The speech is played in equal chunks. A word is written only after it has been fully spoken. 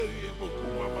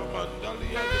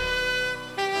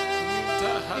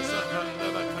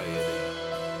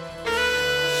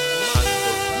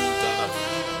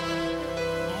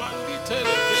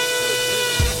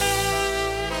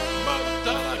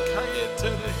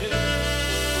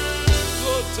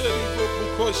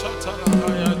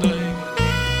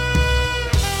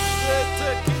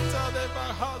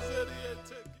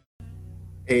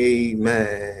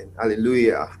Amen.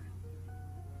 Hallelujah.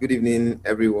 Good evening,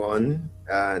 everyone,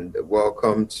 and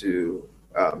welcome to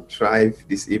Thrive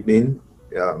this evening.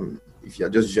 If you're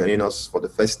just joining us for the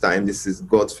first time, this is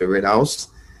God's favorite house,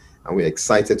 and we're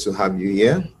excited to have you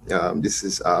here. This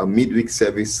is our midweek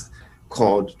service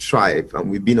called Thrive,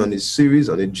 and we've been on a series,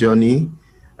 on a journey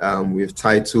we've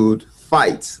titled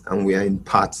Fight, and we are in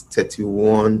part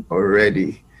 31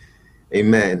 already.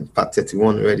 Amen. Part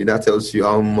 31 already. That tells you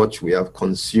how much we have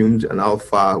consumed and how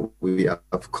far we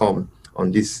have come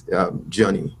on this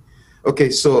journey.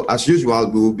 Okay, so as usual,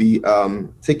 we'll be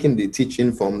taking the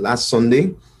teaching from last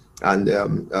Sunday and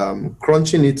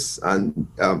crunching it and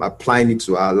applying it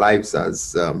to our lives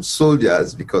as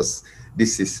soldiers, because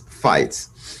this is fight.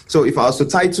 So if I was to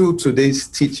title today's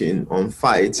teaching on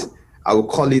fight, I will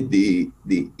call it the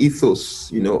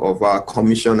ethos, of our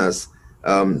commission as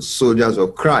soldiers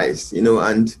of Christ,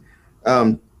 and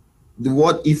the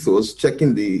word ethos,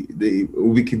 checking the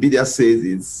Wikipedia says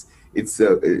it's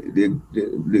the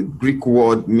Greek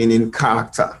word meaning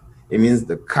character. It means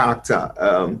the character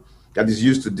that is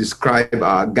used to describe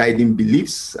our guiding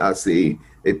beliefs as a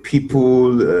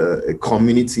people, a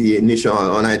community, a nation,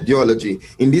 or an ideology.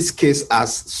 In this case,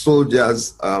 as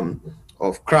soldiers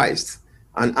of Christ.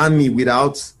 An army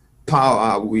without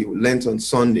power, we learned on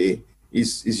Sunday,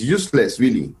 is useless,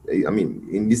 really. I mean,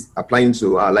 in this applying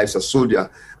to our lives as soldier,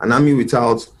 an army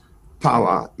without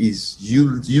power is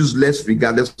useless,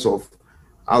 regardless of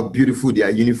how beautiful their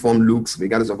uniform looks,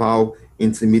 regardless of how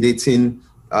intimidating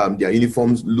their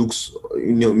uniforms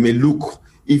may look.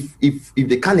 If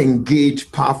they can't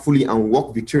engage powerfully and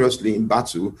work victoriously in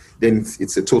battle, then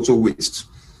it's a total waste.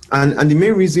 And the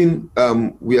main reason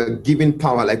we are given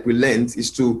power, like we learned,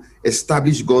 is to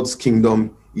establish God's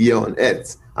kingdom here on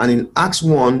earth. And in Acts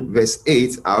 1, verse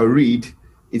 8, I'll read,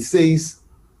 it says,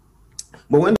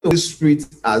 "But when the Holy Spirit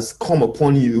has come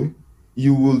upon you,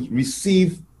 you will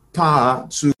receive power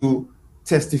to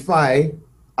testify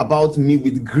about me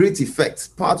with great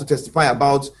effect." Power to testify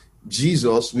about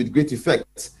Jesus with great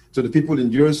effect to the people in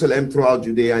Jerusalem, throughout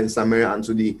Judea and Samaria, and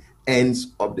to the ends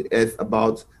of the earth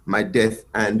about my death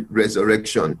and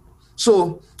resurrection.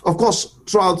 So, of course,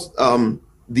 throughout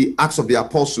the Acts of the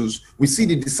Apostles, we see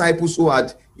the disciples who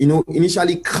had,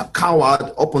 initially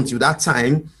cowered up until that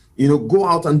time, go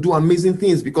out and do amazing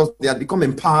things because they had become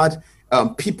empowered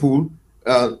people,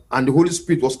 and the Holy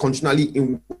Spirit was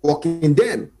continually working in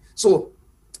them. So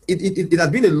it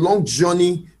had been a long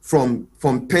journey from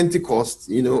Pentecost,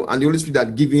 and the Holy Spirit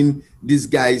had given these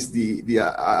guys the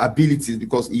abilities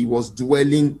because he was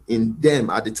dwelling in them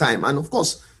at the time. And of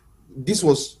course, this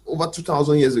was over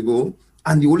 2,000 years ago,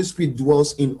 and the Holy Spirit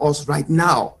dwells in us right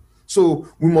now. So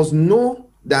we must know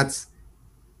that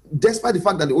despite the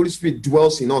fact that the Holy Spirit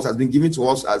dwells in us, has been given to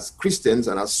us as Christians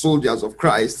and as soldiers of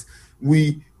Christ,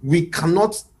 we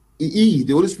cannot, the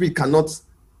Holy Spirit cannot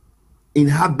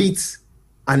inhabit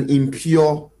an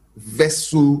impure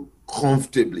vessel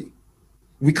comfortably.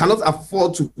 We cannot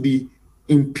afford to be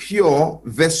impure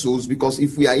vessels, because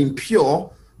if we are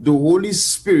impure, the Holy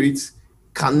Spirit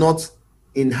cannot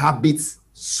inhabit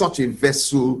such a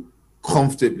vessel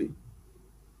comfortably.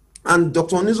 And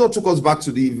Dr. Onizo took us back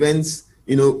to the events,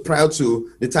 prior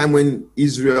to the time when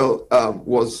Israel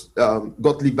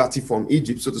got liberty from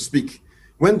Egypt, so to speak.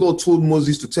 When God told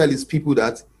Moses to tell his people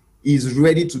that is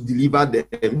ready to deliver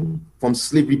them from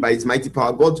slavery by his mighty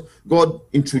power, God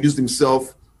introduced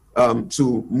himself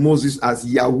to Moses as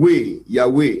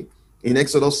Yahweh in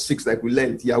Exodus 6, like we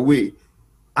learned, Yahweh.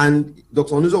 And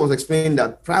Dr. Onuzo was explaining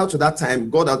that prior to that time,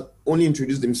 God had only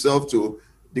introduced himself to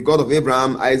the God of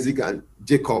Abraham, Isaac, and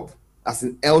Jacob as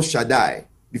an El Shaddai,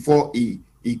 before he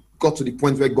got to the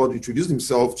point where God introduced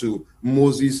himself to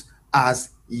Moses as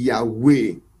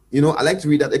Yahweh. I like to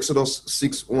read that Exodus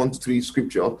 6, 1-3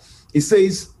 scripture. It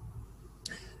says,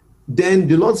 "Then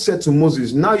the Lord said to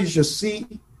Moses, now you shall see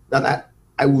that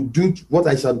I will do what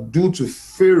I shall do to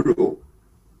Pharaoh,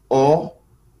 or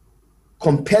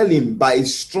compel him by a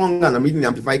strong," and I'm reading the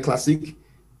Amplified Classic,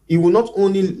 "he will not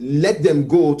only let them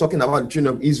go," talking about the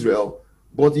children of Israel,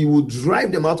 "but he will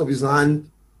drive them out of his hand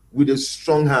with a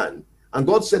strong hand." And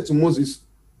God said to Moses,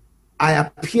 "I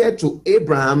appeared to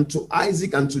Abraham, to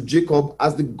Isaac, and to Jacob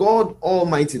as the God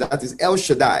Almighty," that is El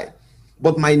Shaddai.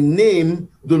 "But my name,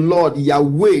 the Lord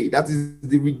Yahweh," that is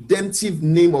the redemptive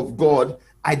name of God,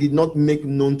 "I did not make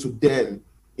known to them."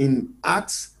 in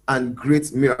acts and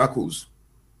great miracles.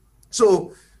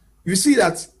 So you see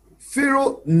that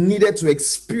Pharaoh needed to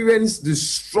experience the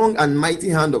strong and mighty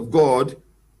hand of God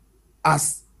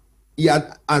as he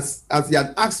had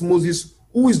asked Moses,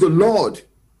 who is the Lord?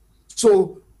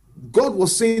 So God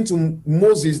was saying to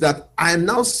Moses that I am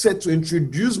now set to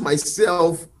introduce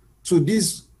myself to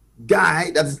this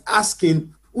guy that is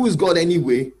asking, who is God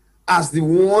anyway, as the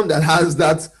one that has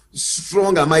that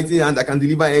strong and mighty hand that can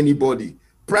deliver anybody.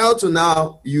 Prior to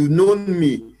now, you've known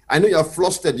me. I know you're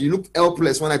flustered. You look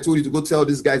helpless when I told you to go tell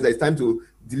these guys that it's time to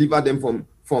deliver them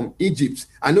from Egypt.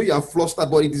 I know you're flustered,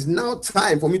 but it is now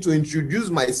time for me to introduce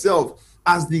myself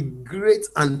as the great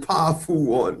and powerful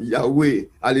one, Yahweh.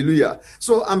 Hallelujah.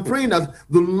 So I'm praying that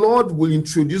the Lord will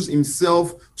introduce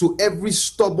himself to every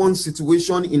stubborn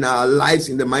situation in our lives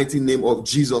in the mighty name of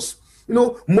Jesus. You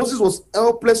know, Moses was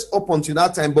helpless up until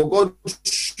that time, but God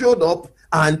showed up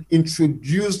and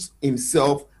introduced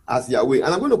himself as Yahweh.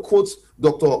 And I'm going to quote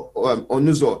Dr.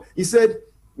 Onuzo. He said,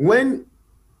 when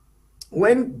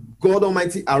God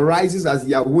Almighty arises as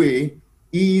Yahweh,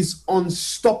 he is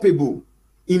unstoppable.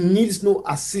 He needs no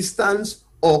assistance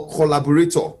or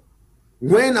collaborator.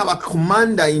 When our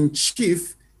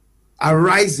commander-in-chief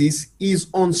arises, he is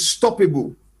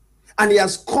unstoppable. And he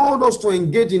has called us to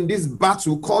engage in this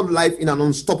battle called life in an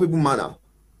unstoppable manner.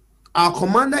 Our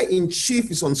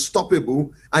commander-in-chief is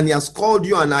unstoppable, and he has called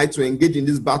you and I to engage in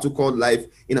this battle called life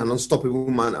in an unstoppable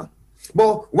manner.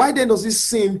 But why then does it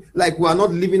seem like we are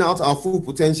not living out our full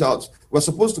potential? We're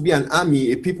supposed to be an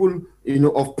army, a people,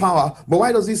 of power. But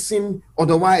why does it seem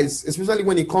otherwise, especially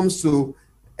when it comes to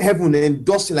heaven and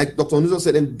endorsing, like Dr. Onuzo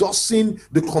said, endorsing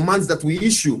the commands that we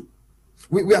issue?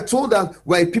 We are told that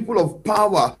we're a people of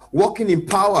power, walking in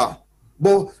power,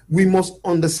 but we must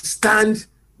understand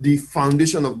the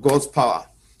foundation of God's power.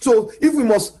 So if we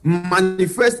must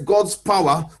manifest God's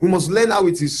power, we must learn how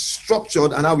it is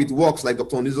structured and how it works, like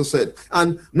Dr. Onuzo said.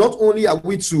 And not only are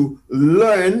we to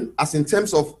learn, as in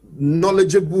terms of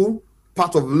knowledgeable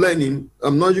part of learning,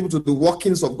 knowledgeable to the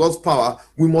workings of God's power,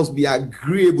 we must be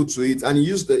agreeable to it. And he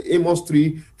used the Amos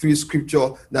 3:3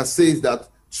 scripture that says that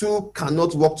two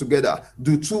cannot work together.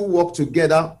 Do two work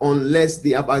together unless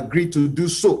they have agreed to do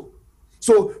so?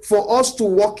 So for us to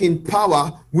walk in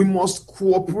power, we must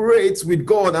cooperate with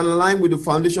God and align with the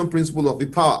foundation principle of the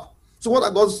power. So what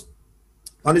are God's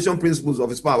foundation principles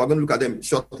of his power? We're going to look at them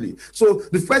shortly. So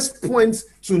the first point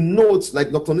to note,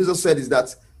 like Dr. Nizo said, is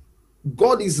that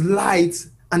God is light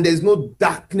and there's no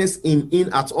darkness in him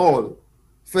at all.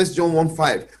 1 John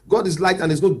 1:5. God is light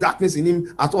and there's no darkness in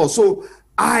him at all. So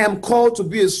I am called to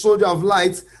be a soldier of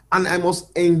light and I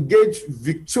must engage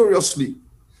victoriously.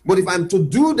 But if I'm to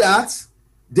do that,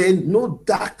 then no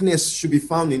darkness should be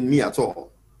found in me at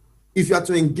all. If you are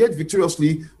to engage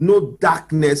victoriously, no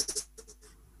darkness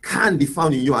can be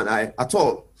found in you and I at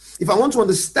all. If I want to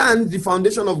understand the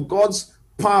foundation of God's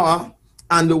power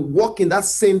and walk in that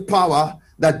same power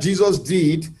that Jesus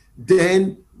did,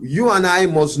 then you and I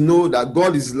must know that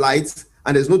God is light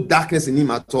and there's no darkness in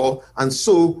him at all. And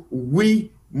so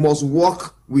we must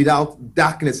walk without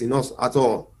darkness in us at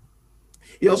all.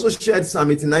 He also shared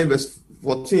Psalm 89 verse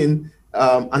 14,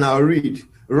 and I'll read,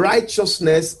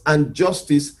 righteousness and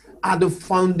justice are the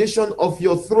foundation of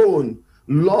your throne.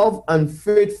 Love and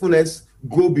faithfulness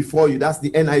go before you. That's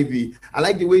the NIV. I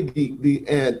like the way the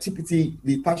TPT,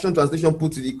 the Passion Translation,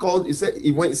 put it.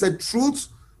 He said truth,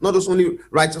 not just only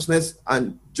righteousness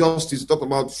and justice. He talked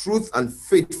about truth and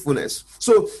faithfulness.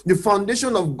 So the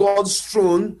foundation of God's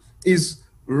throne is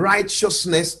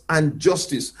righteousness and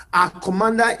justice. Our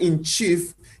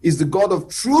commander-in-chief is the God of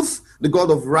truth, the God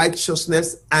of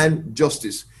righteousness and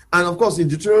justice. And of course, in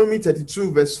Deuteronomy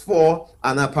 32 verse 4,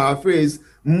 and I paraphrase,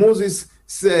 Moses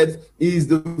said, he is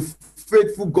the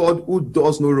faithful God who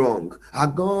does no wrong. A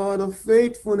God of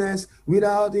faithfulness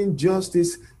without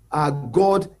injustice. Our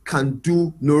God can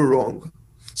do no wrong.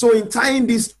 So in tying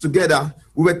this together,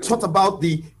 we were taught about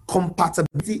the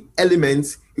compatibility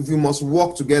elements if we must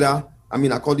work together,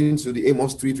 according to the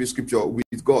Amos 3:3 scripture,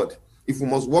 with God. If we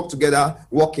must work together,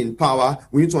 walk in power,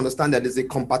 we need to understand that there's a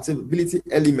compatibility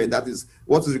element. That is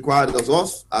what is required of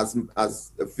us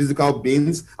as physical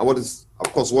beings, and what is,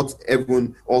 of course, what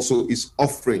everyone also is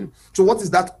offering. So what is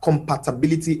that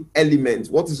compatibility element?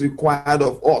 What is required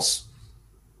of us?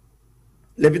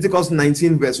 Leviticus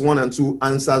 19 verse 1 and 2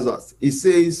 answers us. It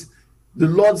says, the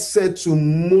Lord said to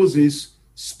Moses,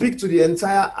 speak to the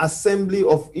entire assembly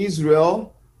of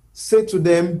Israel, say to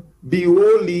them, be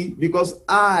holy, because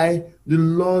I, the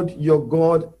Lord your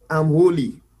God, am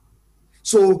holy.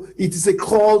 So it is a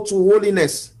call to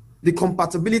holiness. The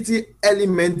compatibility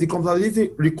element, the compatibility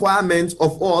requirement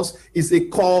of us is a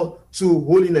call to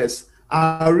holiness.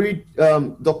 I read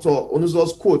Dr.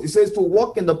 Onuzo's quote. He says, to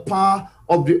walk in the power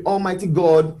of the Almighty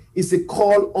God is a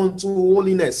call unto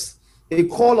holiness. A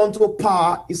call unto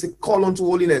power is a call unto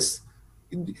holiness.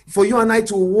 For you and I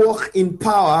to walk in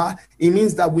power, it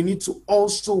means that we need to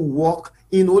also walk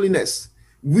in holiness.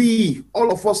 We,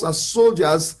 all of us as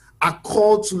soldiers, are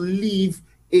called to live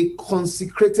a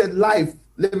consecrated life.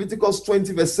 Leviticus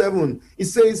 20 verse 7, it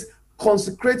says,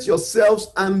 consecrate yourselves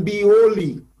and be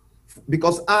holy,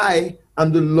 because I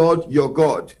am the Lord your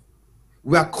God.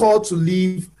 We are called to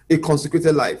live a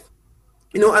consecrated life.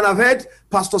 And I've heard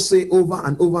pastors say over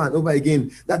and over and over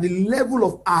again that the level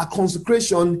of our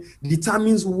consecration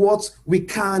determines what we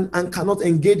can and cannot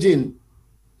engage in.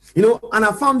 And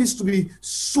I found this to be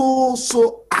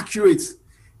so accurate.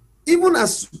 Even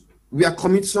as we are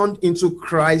commissioned into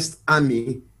Christ's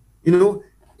army,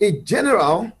 a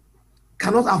general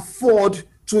cannot afford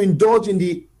to indulge in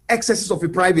the excesses of a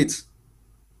private.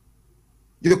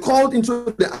 You're called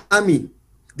into the army.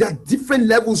 There are different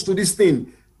levels to this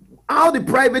thing. How the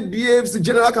private behaves, the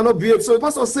general cannot behave. So the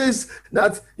pastor says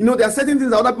that, there are certain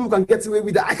things that other people can get away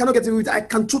with that I cannot get away with. I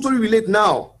can totally relate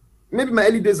now. Maybe my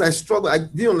early days I struggled. I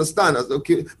didn't understand. I was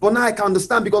okay. But now I can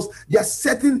understand, because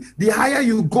the higher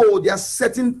you go, there are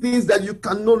certain things that you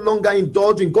can no longer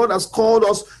indulge in. God has called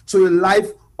us to a life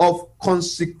of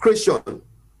consecration.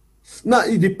 Now,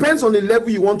 it depends on the level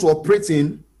you want to operate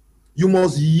in. You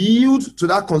must yield to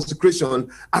that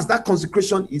consecration, as that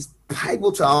consecration is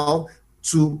pivotal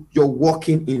to your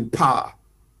walking in power.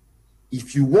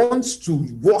 If you want to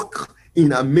walk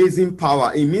in amazing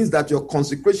power, it means that your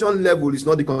consecration level is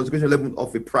not the consecration level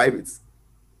of a private,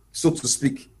 so to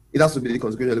speak. It has to be the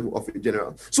consecration level of a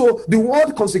general. So the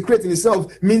word consecrate in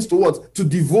itself means to what? To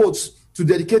devote, to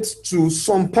dedicate to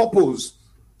some purpose.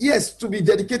 Yes, to be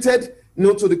dedicated,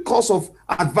 to the cause of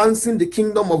advancing the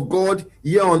kingdom of God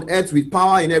here on earth with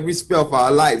power in every sphere of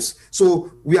our lives.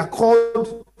 So we are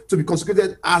called to be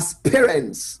consecrated as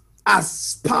parents, as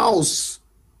spouse,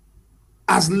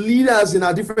 as leaders in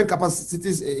our different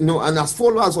capacities, and as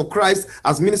followers of Christ,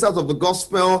 as ministers of the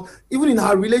gospel, even in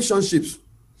our relationships.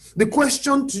 The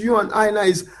question to you and I now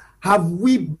is, have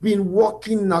we been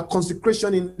walking in our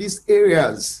consecration in these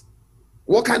areas?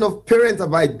 What kind of parent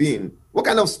have I been? What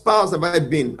kind of spouse have I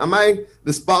been? Am I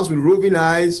the spouse with roving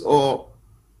eyes? Or,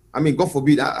 God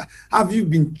forbid, have you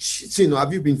been cheating, or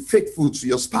have you been faithful to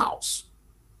your spouse?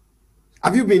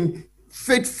 Have you been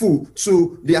faithful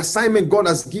to the assignment God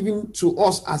has given to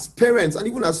us as parents and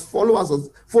even as followers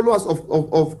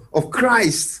of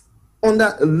Christ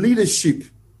under leadership?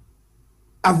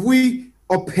 Have we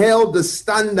upheld the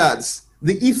standards,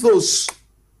 the ethos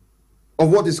of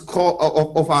what is called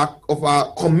of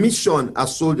our commission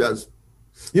as soldiers?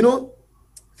 1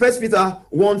 Peter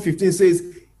 1:15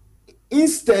 says,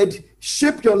 instead,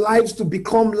 shape your lives to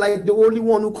become like the Holy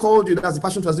One who called you. That's the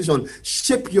Passion Translation.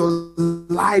 Shape your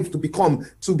life to become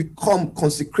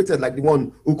consecrated like the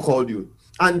one who called you.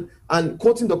 And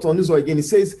quoting Dr. Onuzo again, he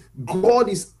says, God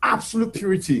is absolute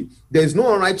purity. There is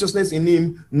no unrighteousness in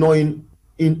him, nor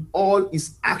in all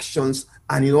his actions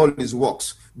and in all his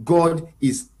works. God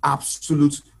is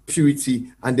absolute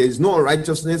purity, and there is no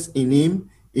unrighteousness in him,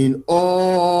 in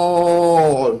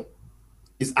all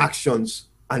his actions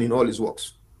and in all his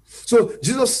works. So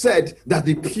Jesus said that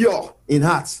the pure in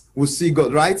heart will see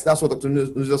God, right? That's what Dr.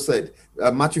 Onuzo said.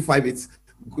 Matthew 5:8.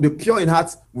 The pure in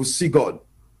heart will see God.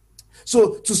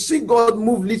 So to see God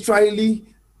move literally,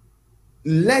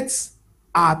 let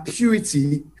our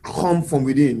purity come from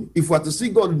within. If we are to see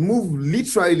God move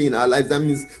literally in our lives, that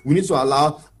means we need to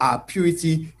allow our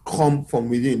purity come from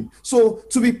within. So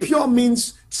to be pure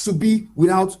means to be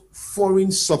without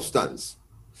foreign substance.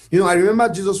 I remember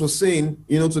Jesus was saying,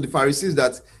 to the Pharisees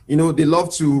that, they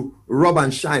love to rub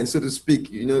and shine, so to speak.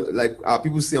 Like our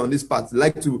people say on this part, they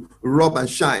like to rub and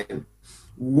shine.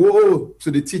 Woe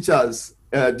to the teachers,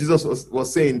 Jesus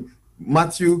was saying,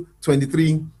 Matthew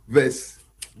 23, verse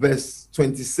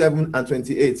 27 and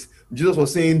 28. Jesus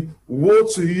was saying, woe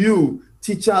to you,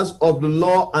 teachers of the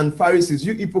law and Pharisees,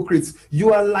 you hypocrites.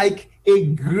 You are like a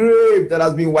grave that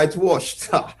has been whitewashed.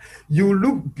 You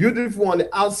look beautiful on the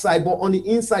outside, but on the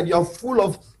inside you are full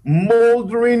of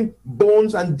moldering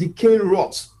bones and decaying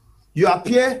rot. You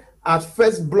appear at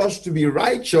first blush to be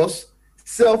righteous,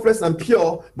 selfless and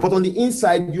pure, but on the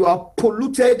inside you are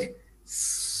polluted,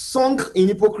 sunk in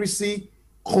hypocrisy,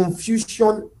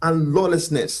 confusion and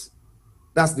lawlessness.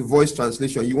 That's the Voice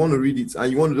translation. You want to read it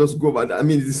and you want to just go about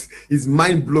that. It's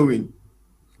mind-blowing.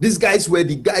 These guys were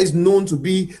the guys known to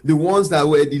be the ones that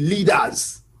were the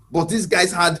leaders, but these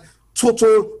guys had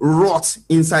total rot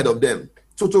inside of them.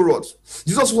 Total rot.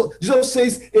 Jesus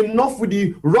says, enough with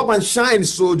the rub and shine,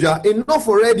 soldier. Enough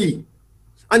already.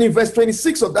 And in verse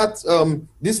 26 of that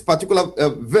this particular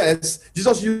verse,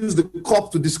 Jesus used the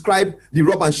cup to describe the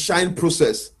rub and shine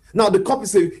process. Now, the cup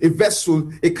is a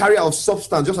vessel, a carrier of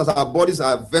substance, just as our bodies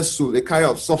are a vessel, a carrier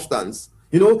of substance.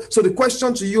 So the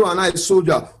question to you and I,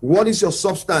 soldier, what is your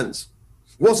substance?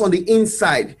 What's on the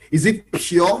inside? Is it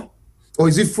pure or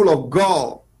is it full of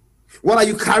gall? What are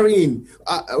you carrying?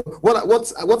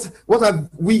 What have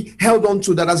we held on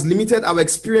to that has limited our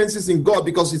experiences in God?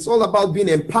 Because it's all about being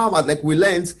empowered, like we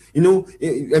learned,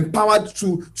 empowered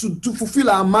to fulfill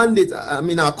our mandate.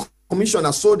 Our commission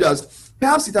as soldiers.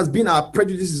 Perhaps it has been our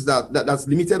prejudices that's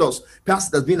limited us. Perhaps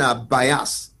it has been our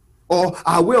bias or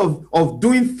our way of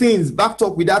doing things backed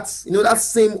up with that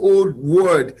same old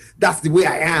word. That's the way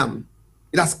I am.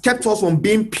 It has kept us from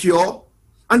being pure.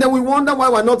 And then we wonder why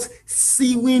we're not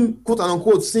seeing, quote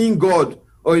unquote, seeing God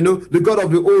or, the God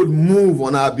of the old move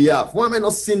on our behalf. Why am I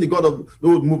not seeing the God of the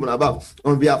old move on our behalf?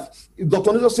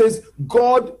 Dr. Nizo says,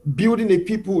 God building a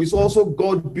people is also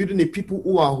God building a people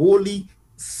who are holy,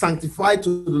 sanctified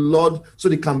to the Lord, so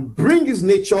they can bring his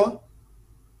nature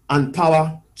and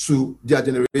power to their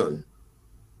generation.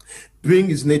 Bring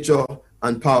his nature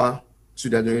and power to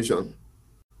their generation.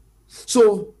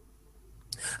 So,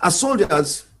 as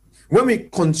soldiers, when we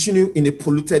continue in a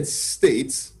polluted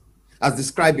state, as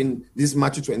described in this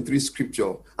Matthew 23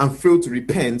 scripture, and fail to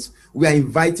repent, we are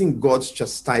inviting God's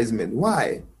chastisement.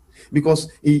 Why?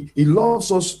 Because he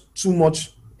loves us too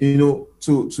much, to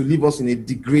leave us in a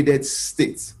degraded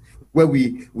state where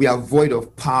we are void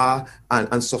of power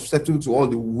and susceptible to all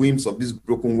the whims of this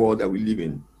broken world that we live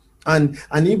in. And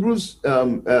Hebrews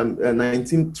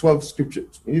 19:12 scripture,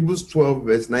 Hebrews 12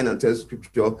 verse 9 and 10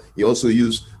 scripture, he also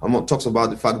talks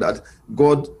about the fact that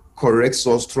God corrects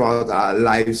us throughout our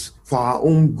lives for our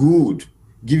own good,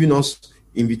 giving us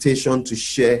invitation to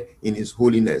share in his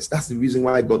holiness. That's the reason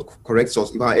why God corrects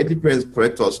us. If our earthly parents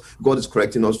correct us, God is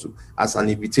correcting us as an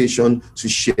invitation to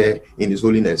share in his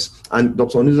holiness. And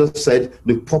Dr. Onizo said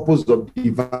the purpose of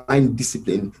divine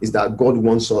discipline is that God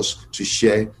wants us to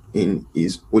share in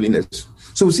his holiness.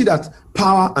 So we see that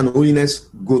power and holiness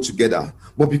go together.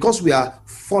 But because we are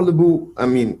fallible,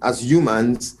 as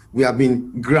humans, we have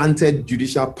been granted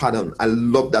judicial pardon. I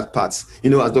love that part. As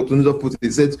Dr. Nizo put it, he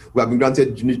said, we have been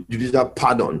granted judicial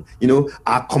pardon.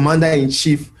 Our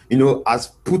commander-in-chief, has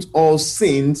put all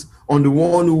sins on the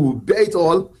one who will bear it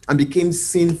all and became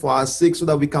sin for our sake so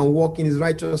that we can walk in his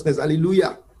righteousness.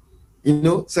 Hallelujah.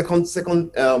 Second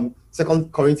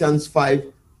Corinthians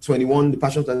 5:21, the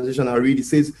Passion Translation I read, it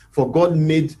says, for God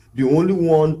made the only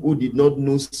one who did not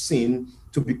know sin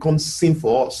to become sin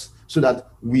for us, so that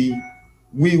we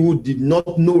who did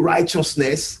not know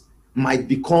righteousness might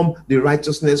become the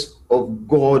righteousness of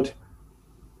God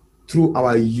through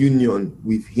our union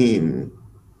with him.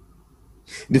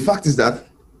 The fact is that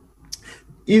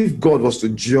if God was to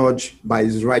judge by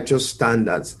his righteous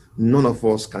standards, none of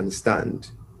us can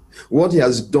stand. What he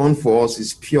has done for us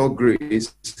is pure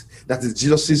grace. That is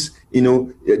Jesus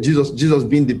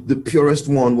being the purest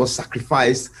one was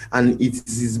sacrificed, and it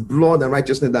is his blood and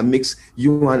righteousness that makes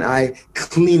you and I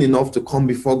clean enough to come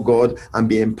before God and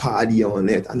be empowered here on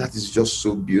earth. And that is just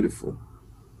so beautiful.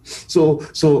 So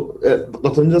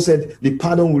Dr. Nizo said the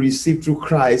pardon we receive through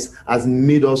Christ has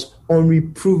made us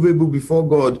unreprovable before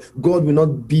God. God will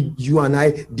not bid you and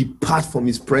I depart from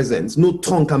his presence. No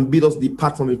tongue can bid us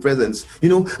depart from his presence.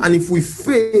 And if we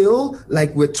fail,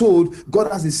 like we're told,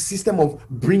 God has a system of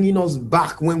bringing us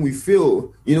back when we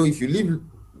fail. If you live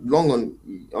long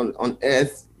on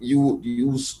earth, you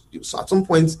at some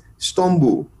point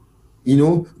stumble.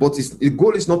 But the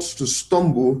goal is not to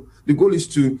stumble. The goal is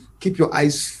to keep your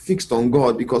eyes fixed on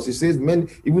God, because he says,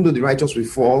 even though the righteous will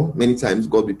fall, many times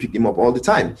God will pick him up all the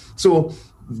time. So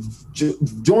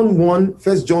John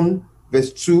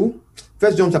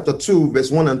chapter 2, verse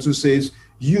 1 and 2 says,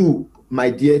 you, my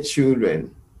dear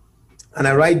children, and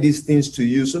I write these things to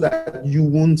you so that you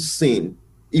won't sin.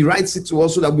 He writes it to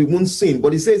us so that we won't sin.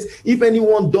 But he says, if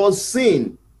anyone does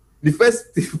sin, the first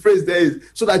phrase there is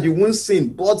so that you won't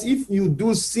sin. But if you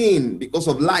do sin because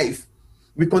of life,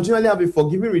 we continually have a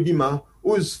forgiving Redeemer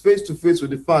who is face to face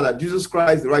with the Father, Jesus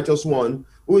Christ, the righteous one,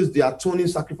 who is the atoning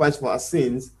sacrifice for our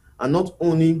sins, and not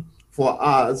only for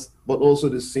ours, but also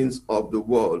the sins of the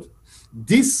world.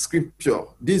 This scripture,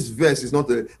 this verse is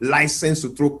not a license to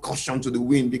throw caution to the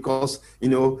wind, because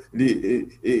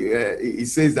it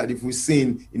says that if we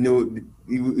sin,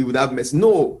 he would have mercy.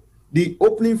 No, the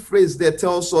opening phrase there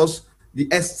tells us the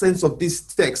essence of this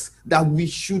text, that we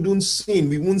shouldn't sin,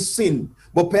 we won't sin.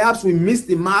 But perhaps we miss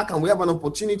the mark, and we have an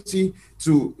opportunity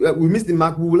to, we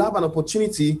will have an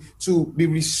opportunity to be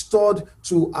restored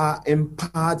to our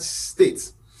empowered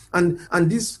state. And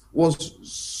this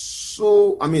was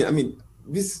so,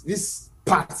 this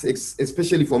part,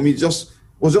 especially for me,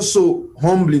 was just so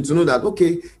humbling to know that,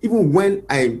 okay, even when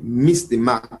I miss the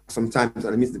mark sometimes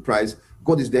and I miss the prize,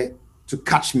 God is there to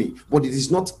catch me. But it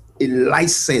is not a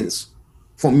license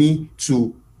for me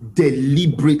to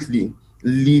deliberately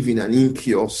live in an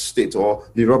impure state or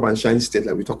the rub and shine state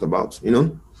like we talked about,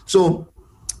 So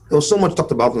there was so much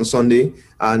talked about on Sunday,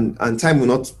 and time will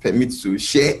not permit to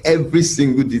share every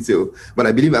single detail. But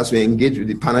I believe as we engage with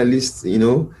the panelists,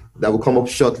 that will come up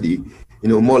shortly,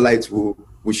 more light will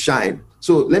shine.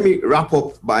 So let me wrap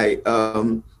up by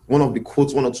one or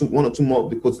two more of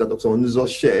the quotes that Dr. Onuzo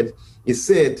shared. He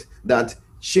said that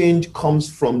change comes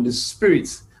from the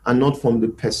Spirit and not from the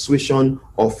persuasion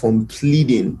or from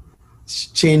pleading.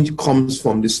 Change comes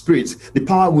from the Spirit. The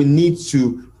power we need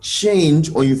to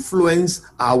change or influence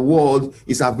our world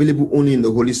is available only in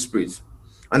the Holy Spirit.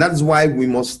 And that is why we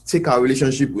must take our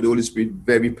relationship with the Holy Spirit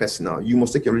very personal. You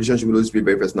must take your relationship with the Holy Spirit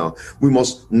very personal. We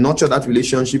must nurture that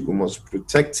relationship. We must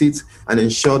protect it and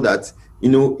ensure that,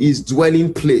 His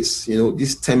dwelling place,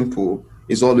 this temple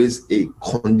is always a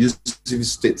conducive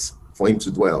state for Him to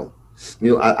dwell.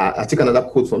 I take another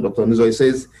quote from Dr. Onuzo. He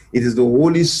says, "It is the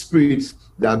Holy Spirit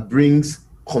that brings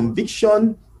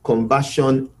conviction,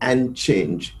 conversion, and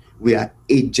change. We are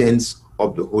agents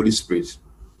of the Holy Spirit."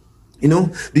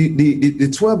 The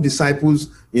 12 disciples,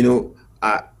 the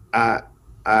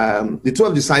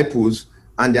 12 disciples,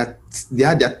 and they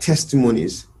had their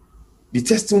testimonies. The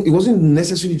testimony, it wasn't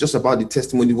necessarily just about the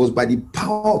testimony. It was by the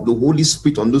power of the Holy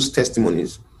Spirit on those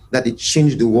testimonies that they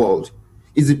changed the world.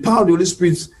 It's the power of the Holy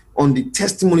Spirit on the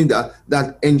testimony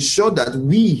that ensured that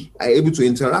we are able to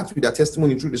interact with that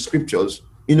testimony through the scriptures,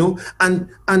 and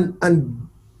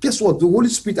guess what? The Holy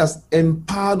Spirit has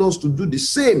empowered us to do the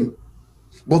same.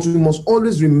 But we must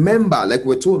always remember, like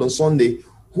we're told on Sunday,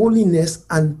 holiness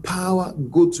and power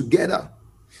go together.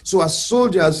 So as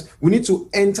soldiers, we need to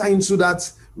enter into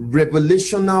that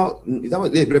revelational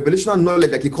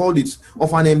knowledge, like he called it,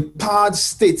 of an empowered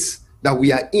state that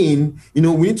we are in. We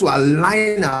need to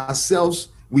align ourselves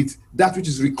with that which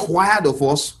is required of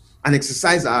us and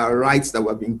exercise our rights that we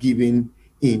have been given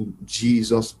in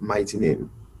Jesus' mighty name.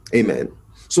 Amen.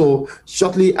 So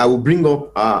shortly, I will bring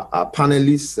up our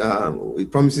panelists.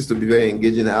 It promises to be very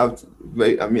engaging. I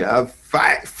have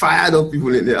fired up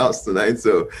people in the house tonight,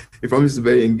 so it promises to be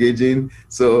very engaging.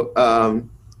 So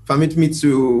permit me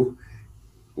to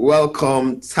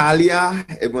welcome Talia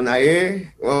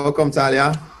Ebonaye. Welcome,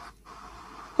 Talia.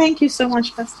 Thank you so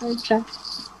much, Pastor Richard.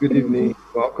 Good evening.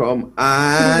 Welcome.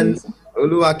 And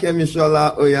Oluwakemi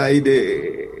Shola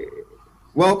Oyaide.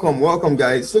 Welcome,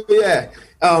 guys. So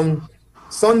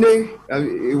Sunday,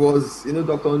 it was,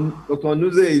 Dr.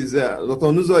 Onuzo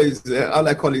is how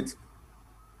I call it,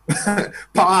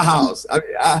 powerhouse. I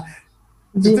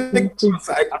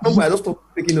just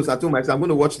stopped taking notes. I told myself I'm going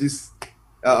to watch this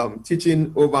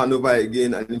teaching over and over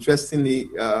again. And interestingly,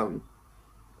 when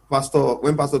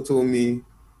Pastor told me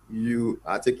you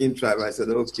are taking tribe, I said,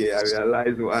 okay, I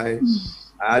realized why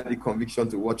I had the conviction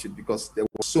to watch it, because there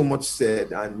was so much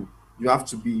said, and you have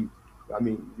to be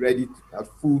ready at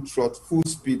full trot, full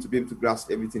speed to be able to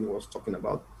grasp everything he was talking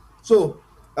about. So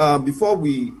before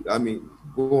we,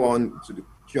 go on to the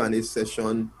Q&A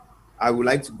session, I would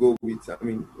like to go with,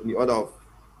 in the order of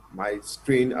my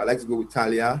screen, I'd like to go with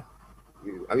Talia.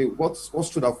 What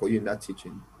stood out for you in that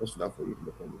teaching? What stood out for you in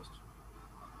the context?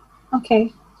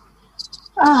 Okay.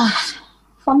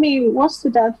 For me, what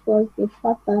stood out was the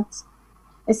fact that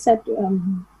I said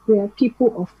we are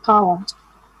people of power.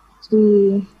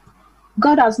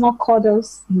 God has not called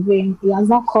us in vain. He has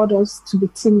not called us to be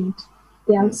timid.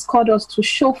 He has called us to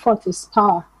show forth His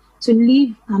power, to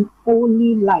live an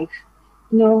holy life.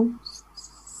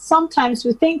 Sometimes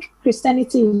we think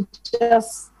Christianity is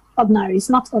just ordinary. It's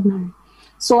not ordinary.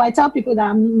 So I tell people that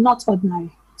I'm not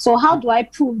ordinary. So how do I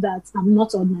prove that I'm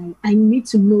not ordinary? I need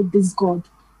to know this God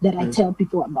that I tell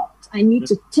people about. I need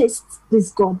to taste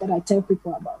this God that I tell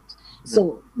people about.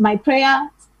 So my prayer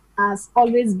has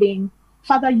always been,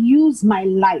 Father, use my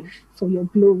life for your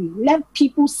glory. Let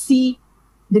people see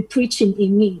the preaching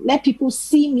in me. Let people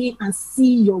see me and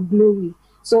see your glory.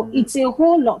 So it's a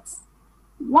whole lot.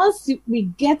 Once we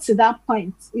get to that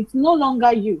point, it's no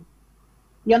longer you.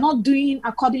 You're not doing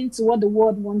according to what the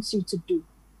world wants you to do.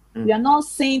 You're not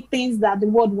saying things that the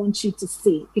world wants you to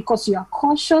say, because you are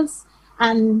cautious.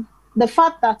 And the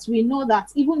fact that we know that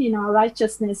even in our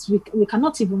righteousness, we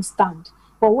cannot even stand.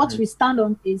 But what we stand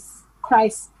on is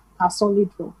Christ, our solid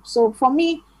rock. So for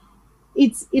me,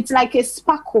 it's like a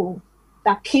sparkle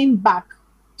that came back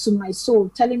to my soul,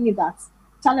 telling me that,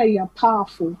 Talia, you are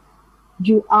powerful.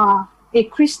 You are a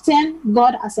Christian.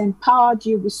 God has empowered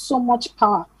you with so much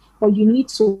power. but you need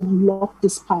to unlock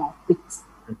this power with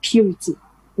purity.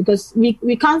 Because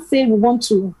we can't say we want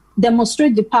to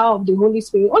demonstrate the power of the Holy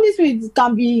Spirit. Holy Spirit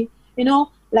can be,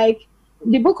 like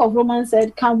the book of Romans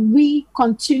said, can we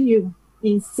continue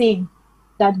in sin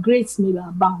that grace may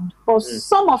abound? But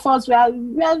some of us, we are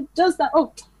just that,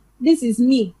 this is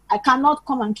me. I cannot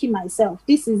come and kill myself.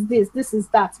 This is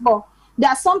that. But there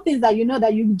are some things that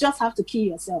that you just have to kill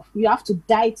yourself. You have to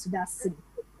die to that sin.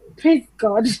 Praise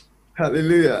God.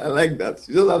 Hallelujah. I like that.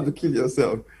 You don't have to kill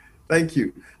yourself. Thank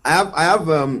you. I have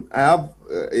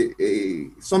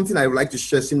something I would like to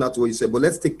share similar to what you said, but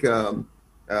let's take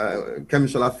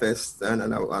Kemishola first,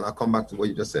 and I'll come back to what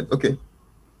you just said. Okay.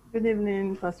 Good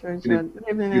evening, Pastor Richard. Good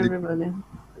evening, everybody.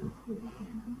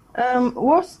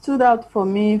 What stood out for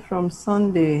me from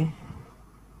Sunday,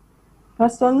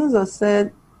 Pastor Nuzo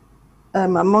said,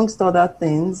 amongst other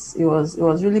things, it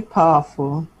was really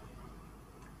powerful.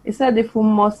 He said, if we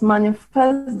must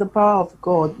manifest the power of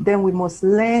God, then we must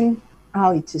learn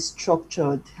how it is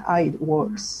structured, how it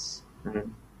works. Mm-hmm.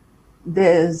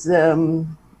 There's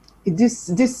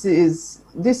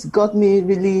this got me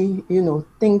really,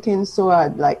 thinking so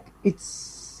hard. Like,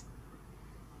 it's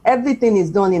everything is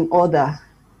done in order,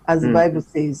 as the Bible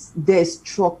says. There's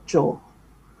structure,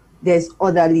 there's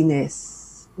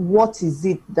orderliness. What is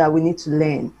it that we need to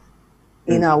learn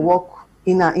in our work?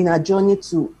 In our journey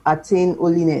to attain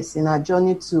holiness, in our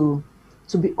journey to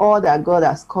be all that God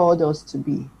has called us to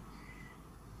be.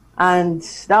 And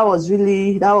that was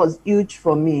huge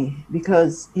for me,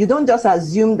 because you don't just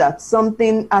assume that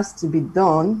something has to be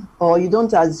done, or you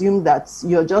don't assume that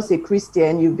you're just a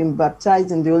Christian, you've been baptized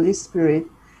in the Holy Spirit,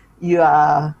 you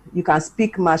can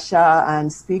speak Masha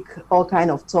and speak all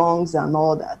kind of tongues and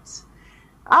all that.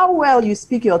 How well you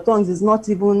speak your tongues is not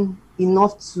even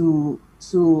enough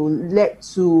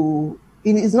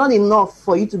it's not enough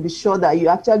for you to be sure that you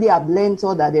actually have learned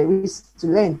all that there is to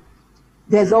learn.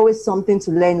 There's always something to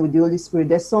learn with the Holy Spirit.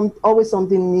 There's always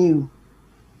something new.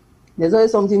 There's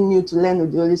always something new to learn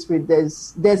with the Holy Spirit.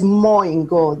 There's more in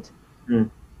God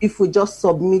if we just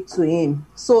submit to Him.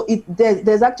 So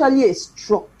there's actually a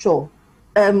structure.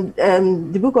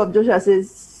 The book of Joshua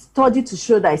says, study to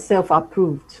show thyself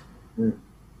approved,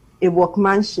 a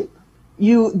workmanship.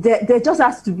 There just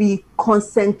has to be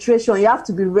concentration. You have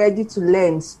to be ready to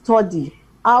learn, study.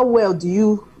 How well do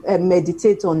you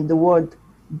meditate on the word?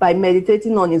 By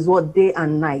meditating on His word day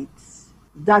and night.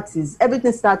 That is,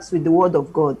 everything starts with the word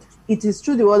of God. It is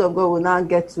through the word of God we'll now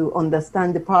get to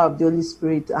understand the power of the Holy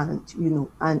Spirit and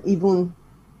even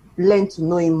learn to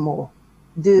know Him more.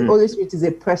 The Holy Spirit is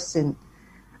a person,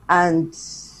 and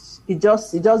it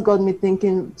just got me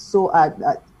thinking so hard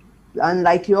that, and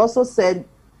like you also said,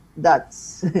 that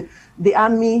an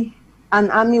army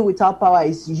without power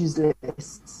is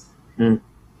useless.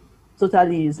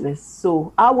 Totally useless.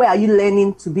 So how well are you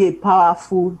learning to be a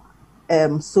powerful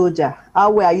soldier?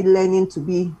 How well are you learning to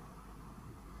be?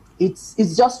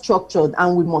 It's just structured,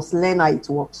 and we must learn how it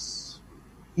works.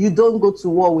 You don't go to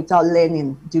war without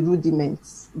learning the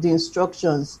rudiments, the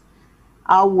instructions.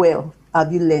 How well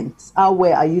have you learned? How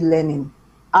well are you learning?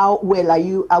 How well are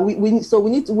you? We need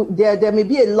to. There may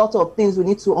be a lot of things we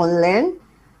need to unlearn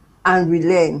and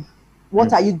relearn.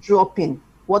 What are you dropping?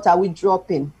 What are we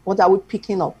dropping? What are we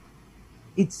picking up?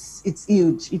 It's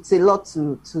huge. It's a lot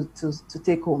to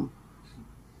take home.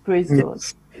 Praise God.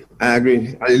 I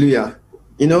agree. Hallelujah.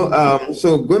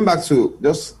 So going back to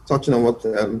just touching on what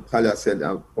Talia said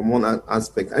from one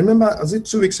aspect. I remember, was it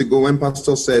 2 weeks ago when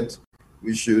Pastor said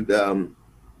we should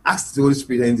ask the Holy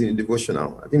Spirit anything in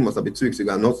devotional. I think it must have been 2 weeks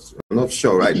ago. I'm not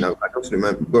sure right now. I was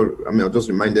just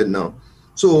reminded now.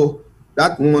 So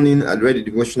that morning I read the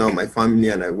devotional of my family,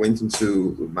 and I went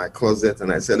into my closet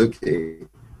and I said, okay,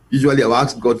 usually I'll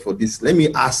ask God for this. Let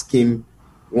me ask Him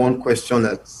one question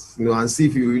and see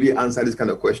if He really answer this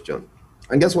kind of question.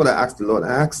 And guess what I asked the Lord?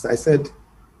 I said,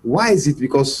 why is it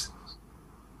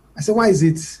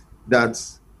that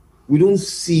we don't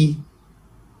see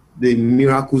the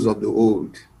miracles of the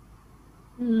old?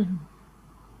 And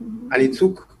it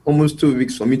took almost 2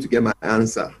 weeks for me to get my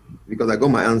answer, because I got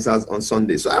my answers on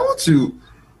Sunday. So I want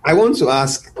to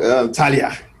ask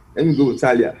Talia. Let me go with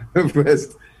Talia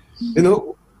first.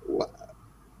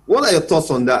 What are your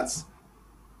thoughts on that?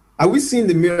 Are we seeing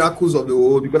the miracles of the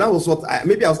old? Because that was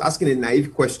maybe I was asking a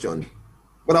naive question,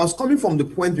 but I was coming from the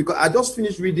point, because I just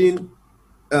finished reading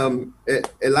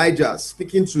Elijah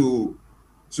speaking to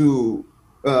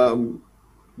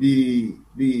the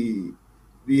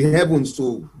heavens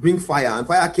to bring fire, and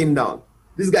fire came down.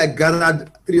 This guy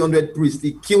gathered 300 priests.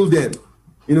 He killed them.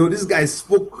 This guy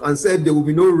spoke and said there will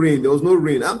be no rain. There was no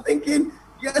rain. I'm thinking,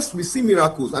 yes, we see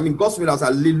miracles. I mean, God's miracles,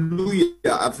 hallelujah.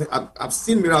 I've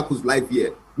seen miracles live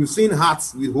here. We've seen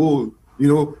hearts with hole,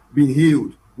 being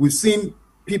healed. We've seen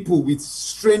people with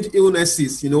strange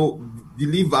illnesses,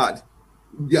 delivered.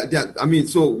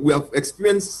 So we have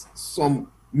experienced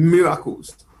some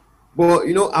miracles. But,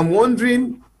 I'm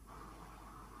wondering,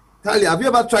 Talia, have you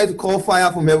ever tried to call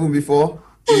fire from heaven before?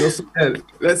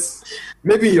 Let's,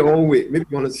 maybe in your own way. Maybe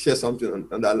you want to share something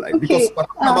on that line. Okay, because we're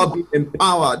talking about being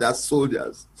empowered as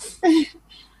soldiers.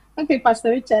 Okay, Pastor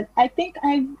Richard. I think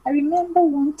I remember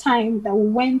one time that we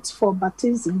went for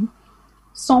baptism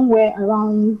somewhere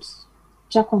around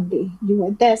Jakonde. You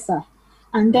were there, sir.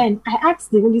 And then I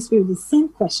asked the Holy Spirit the same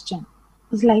question.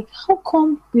 It's like, how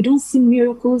come we don't see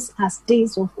miracles as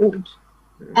days of old?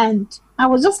 And I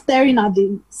was just staring at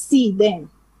the sea then.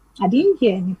 I didn't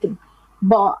hear anything.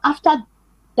 But after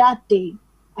that day,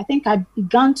 I think I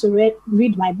began to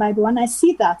read my Bible, and I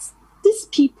see that these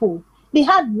people, they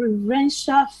had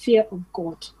reverential fear of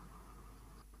God.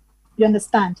 You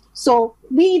understand? So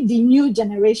we, the new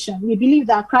generation, we believe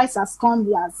that Christ has come,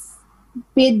 he has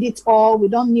paid it all, we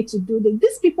don't need to do this.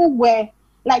 These people were,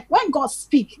 like, when God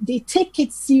speaks, they take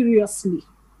it seriously.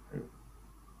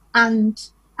 And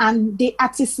they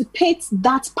anticipate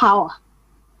that power.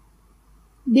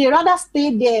 They rather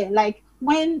stay there. Like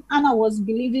when Anna was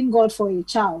believing God for a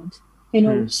child,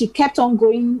 she kept on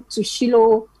going to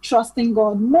Shiloh, trusting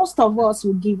God. Most of us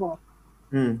will give up.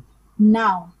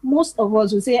 Now, most of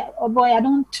us will say, oh boy, I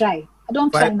don't try. I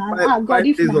don't try now. God,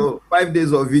 5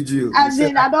 days of vigil. As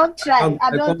in, I don't try. I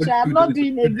don't try. I'm not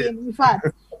doing it again. In fact,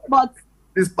 but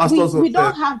we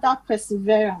don't have that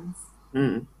perseverance.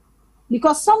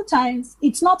 Because sometimes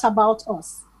it's not about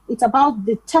us. It's about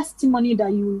the testimony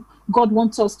that God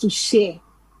wants us to share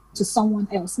to someone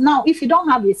else. Now, if you don't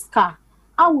have a scar,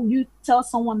 how will you tell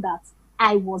someone that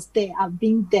I was there, I've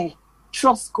been there?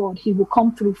 Trust God, he will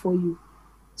come through for you.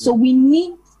 So we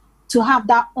need to have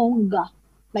that hunger.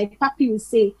 Like Papi will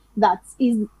say, that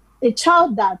is a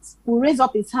child that will raise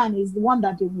up his hand is the one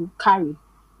that they will carry.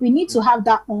 We need to have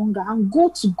that hunger and go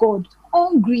to God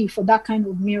hungry for that kind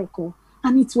of miracle.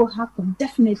 And it will happen,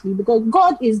 definitely, because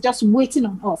God is just waiting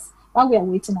on us. While we are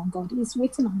waiting on God, he's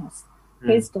waiting on us.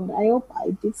 Praise God. I hope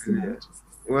I did see my justice.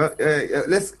 Well,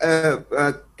 let's,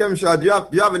 Kemsha, do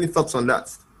you have any thoughts on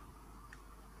that?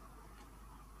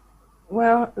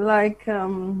 Well, like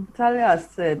Talia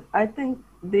said, I think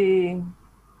the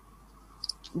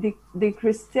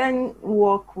Christian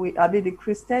walk the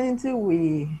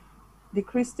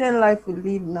Christian life we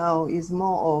live now is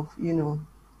more of,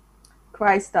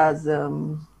 Christ has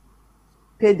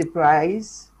paid the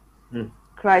price.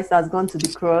 Christ has gone to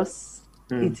the cross.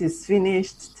 It is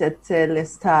finished.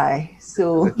 Tetelestai.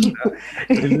 So,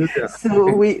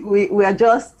 so we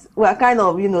are kind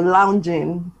of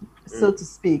lounging, so to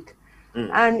speak,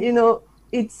 and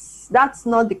that's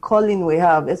not the calling we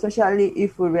have, especially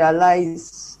if we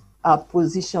realize our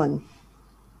position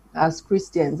as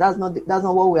Christians. That's not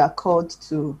what we are called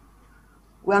to.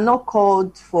 We are not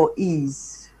called for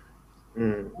ease.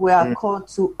 We are called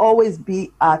to always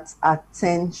be at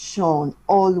attention,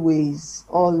 always.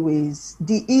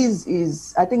 The ease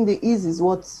is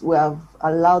what we have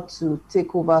allowed to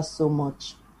take over so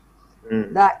much.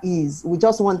 That ease, we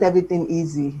just want everything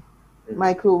easy.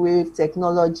 Microwave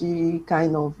technology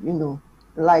kind of,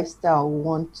 lifestyle we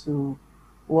want to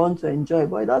enjoy,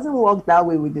 but it doesn't work that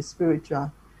way with the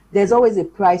spiritual. There's always a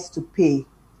price to pay.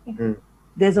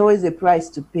 There's always a price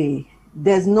to pay.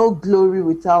 There's no glory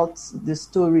without the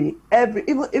story.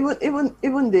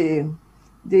 Even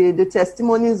the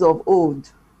testimonies of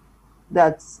old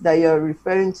that you're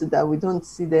referring to, that we don't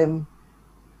see them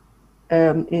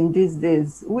in these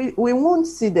days. We won't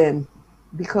see them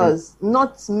because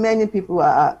not many people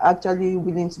are actually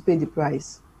willing to pay the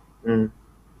price.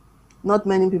 Not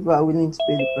many people are willing to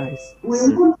pay the price. We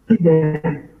won't see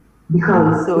them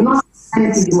because not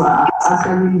many people are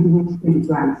actually willing to pay the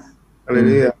price.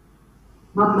 Hallelujah.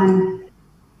 Not many.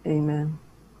 Amen.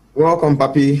 Welcome,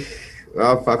 Papi.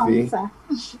 Well, Papi.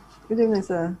 Good evening,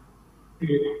 sir. Good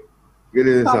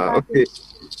evening, sir. Okay.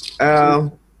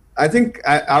 I think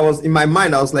I was in my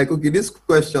mind. I was like, okay, this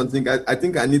question. I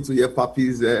think I need to hear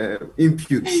Papi's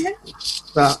input.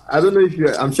 So I don't know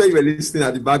if I'm sure you were listening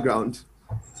at the background.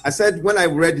 I said when I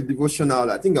read the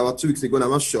devotional, I think about 2 weeks ago, and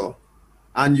I'm not sure.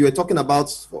 And you were talking about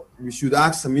we should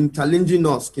ask, challenging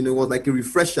us, it was like a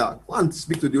refresher. Go and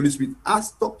speak to the Holy Spirit.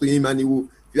 talk to him, and if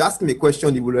you ask him a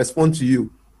question, he will respond to you.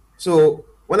 So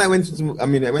when I went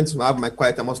to have my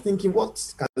quiet time, I was thinking,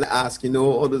 what can I ask?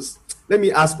 All this. Let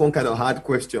me ask one kind of hard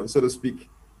question, so to speak.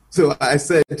 So I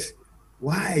said,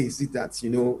 why is it that,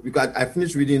 because I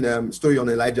finished reading Story on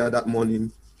Elijah that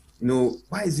morning,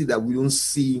 why is it that we don't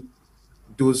see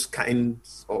those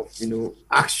kinds of,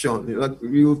 action, like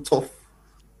real tough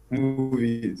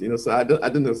movies, so I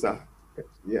don't know, sir.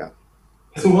 Yeah.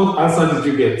 So what answer did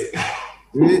you get?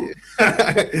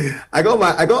 I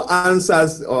got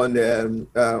answers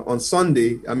on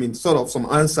Sunday. I mean, sort of some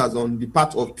answers on the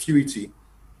part of purity,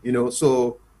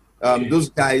 so those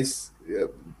guys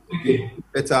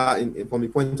better from the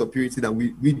point of purity than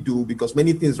we do, because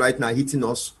many things right now are hitting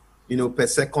us, per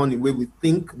second, the way we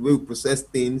think, the way we process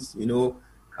things, but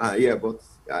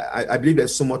I believe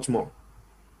there's so much more.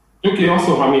 Okay,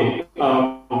 also, I mean,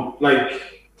 like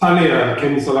Talia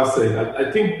Kemisola said,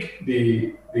 I think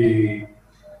the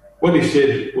what they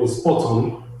shared was spot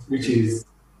on, which is,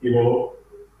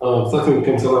 starting with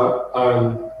Kemisola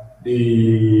and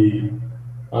the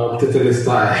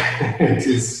Tetelestai, it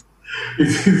is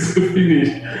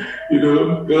finished.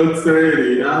 God said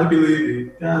it, I believe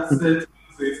it, God said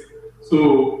it.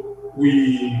 So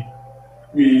we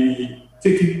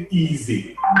take it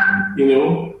easy,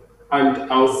 And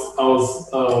I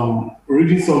was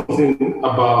reading something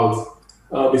about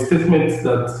the statement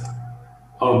that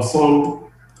some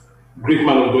great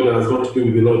man of God that has gone to be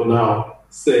with the Lord now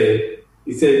said.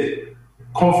 He said,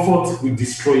 "Comfort will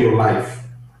destroy your life."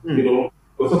 We're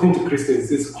talking to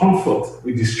Christians. It says, "Comfort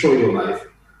will destroy your life."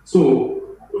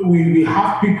 So we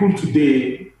have people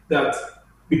today that,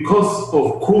 because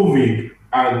of COVID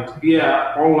and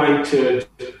online church,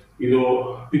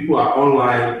 people are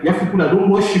online. You have people that don't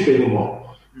worship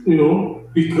anymore,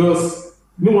 because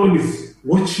no one is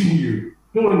watching you.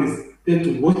 No one is there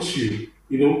to watch you.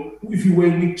 If you were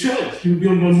in the church, you'll be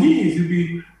on your knees. You'll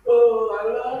be,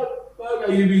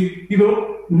 you'll be,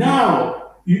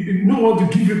 now no one to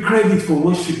give you credit for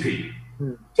worshiping.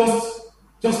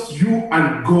 Just you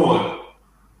and God.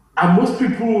 And most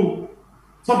people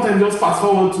sometimes just fast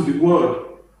forward to the word,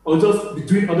 or just be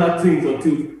doing other things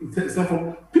until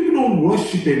people don't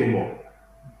worship anymore.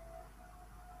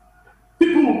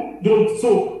 People don't.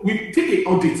 So we take an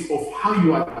audit of how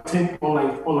you attend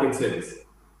online service.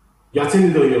 You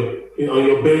attend it on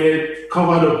your bed,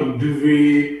 covered up in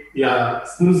duvet. You're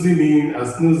snoozing in and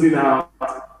snoozing out.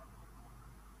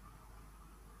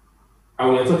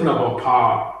 And we're talking about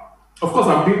power. Of course,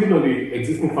 I'm building on the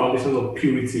existing foundations of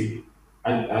purity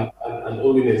and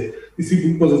holiness. You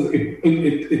see, because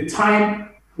a time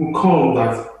will come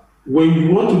that when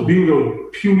you want to build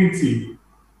on purity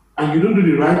and you don't do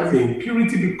the right thing,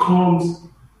 purity becomes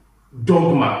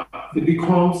dogma. It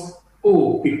becomes,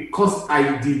 because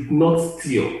I did not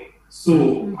steal,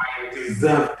 so I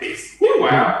deserve this.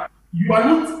 Meanwhile, you are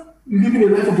not living a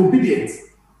life of obedience.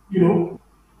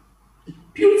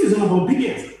 Purity is all about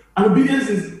obedience. And obedience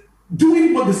is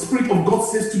doing what the Spirit of God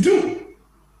says to do.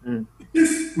 It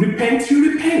says, repent,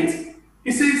 you repent.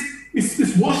 It says,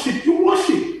 it's worship, you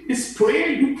worship. It's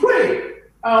pray, you pray.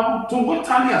 To what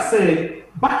Talia said,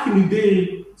 back in the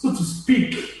day, so to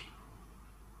speak,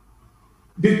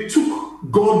 they took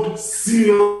God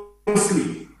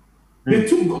seriously. They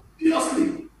took God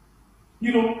seriously.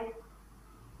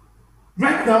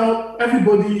 Right now,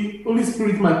 everybody, Holy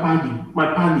Spirit, my party.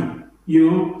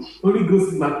 Holy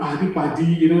Ghost is my party.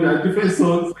 There are different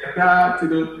songs like that.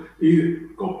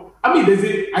 I mean,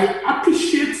 I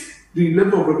appreciate the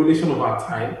level of revelation of our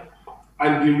time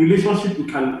and the relationship we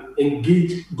can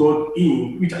engage God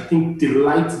in, which I think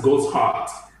delights God's heart.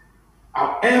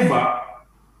 However,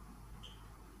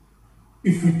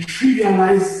 if we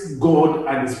trivialize God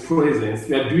and His presence,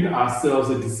 we are doing ourselves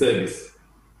a disservice.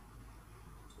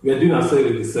 But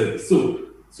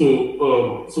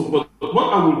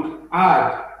what I would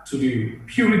add to the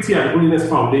Purity and Holiness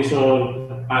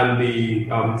Foundation and the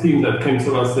thing that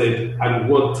Kemisola said and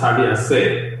what Talia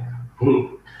said,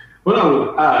 what I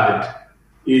would add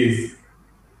is,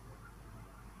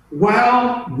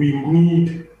 while we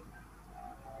need,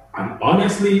 and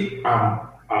honestly,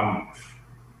 I'm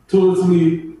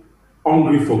totally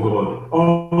hungry for God,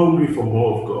 hungry for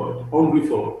more of God, hungry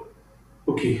for,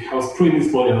 I was praying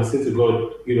this morning, I was saying to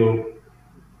God,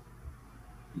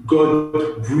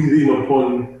 God breathing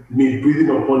upon me, breathing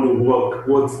upon the work,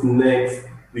 what's next,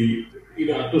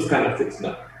 those kind of things.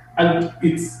 And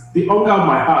it's the hunger of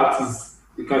my heart is,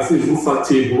 you can see, it's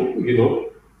insatiable,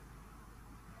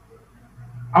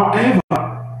 However,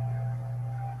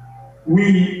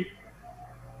 we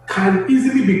can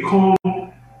easily become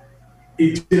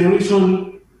a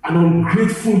generation, an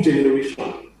ungrateful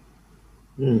generation.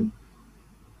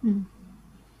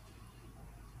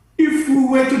 If we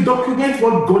were to document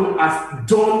what God has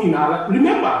done in our life,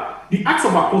 remember, the Acts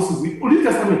of Apostles, the Old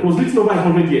Testament was written over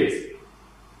 100 years.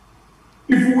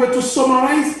 If we were to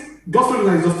summarize, Gospel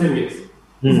is just 10 years.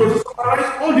 If we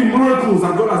summarize all the miracles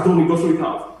that God has done in God's Holy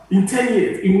House in 10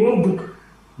 years, in one book,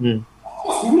 of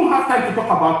course, we won't have time to talk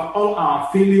about all our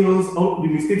failures, all the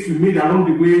mistakes we made along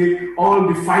the way, all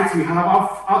the fights we have,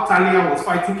 how Talia was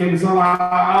fighting Kemisola,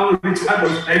 how Richard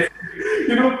was fighting.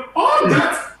 All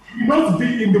that will not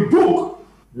be in the book.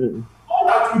 All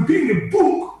that will be in the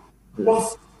book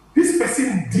was this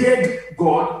person dared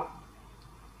God.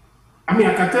 I mean,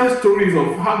 I can tell stories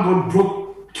of how God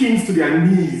brought kings to their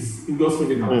knees in God's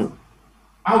Holy House.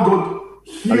 How God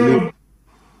healed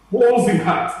walls in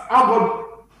hearts. How God,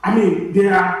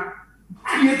 there are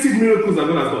creative miracles that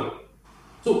God has done.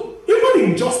 So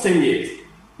even in just 10 years,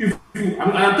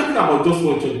 I'm talking about just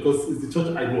one church because it's the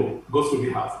church I know, God's Holy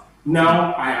House.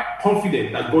 Now I am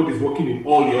confident that God is working in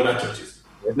all the other churches.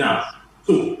 Now,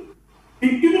 so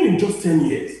even in just 10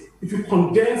 years, if you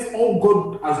condense all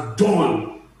God has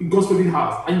done in God's Holy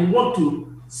House and you want to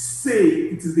say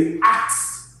it is the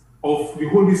acts of the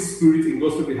Holy Spirit in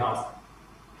God's Holy House,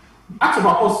 Acts of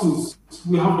Apostles,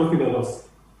 we have nothing on us.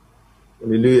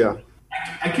 Hallelujah.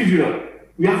 I kid you not,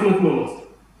 we have nothing on us.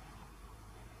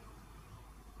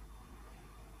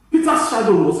 Peter's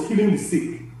shadow was healing the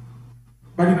sick.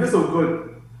 By the grace of God,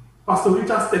 Pastor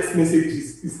Richard's text message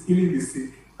is healing the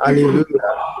sick. Hallelujah.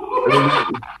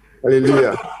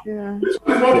 Hallelujah. Yeah. Which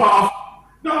one is more powerful?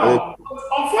 Now,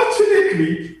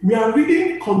 unfortunately, we are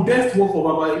reading condensed work of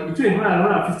about between 100 and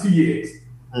 150 years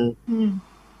in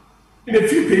a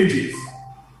few pages.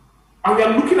 And we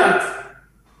are looking at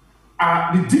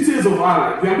the details of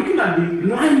our life. We are looking at the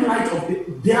limelight of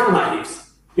their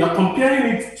lives. We are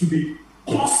comparing it to the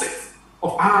concept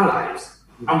of our lives.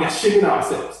 And we are shaming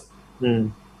ourselves.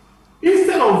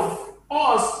 Instead of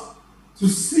us to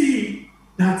see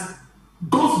that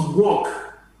God's work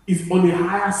is on a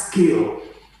higher scale.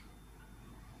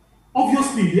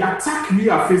 Obviously, the attack we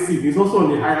are facing is also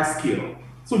on a higher scale.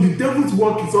 So the devil's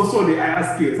work is also on a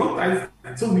higher scale. Sometimes,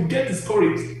 so we get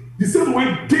discouraged the same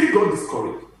way they got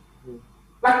discouraged.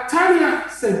 Like Talia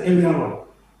said earlier on,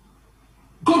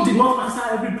 God did not answer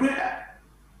every prayer.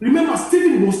 Remember,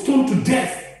 Stephen was stoned to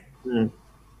death.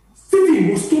 Stephen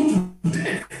was stoned to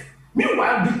death.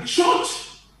 Meanwhile, the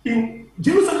church in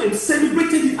Jerusalem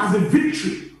celebrated it as a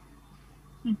victory.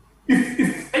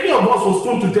 If any of us was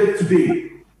stoned to death today,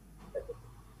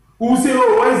 we will say,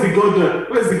 oh, where is the God?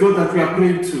 Where is the God that we are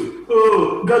praying to?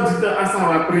 Oh, God did not answer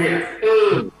our prayer.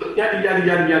 Oh, yada, yada,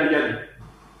 yada, yada, yada.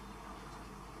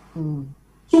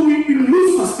 So we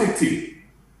lose perspective.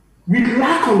 We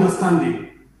lack understanding.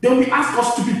 Then we ask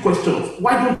us stupid questions.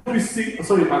 Why don't we see,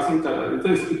 sorry, Pastor Richard, it's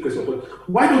not a stupid question, but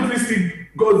why don't we see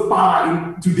God's power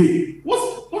in today?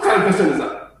 What kind of question is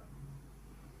that?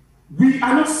 We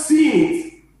are not seeing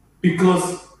it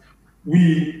because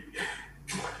we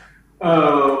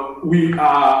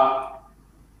are,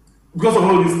 because of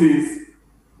all these things,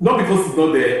 not because it's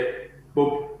not there, but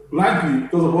likely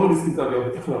because of all these things that we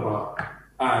are talking about.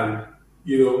 And,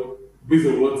 based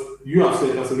on what you have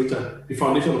said, Pastor Richard, the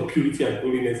foundation of purity and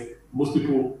holiness, most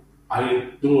people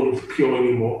don't want to be pure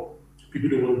anymore. People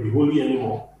don't want to be holy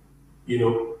anymore.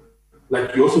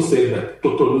 Like you also said that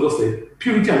Dr. Luther said,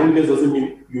 purity and holiness doesn't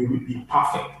mean you will be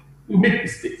perfect. You make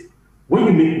mistakes. When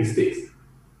you make mistakes,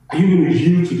 are you going to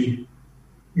yield to the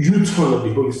U-turn of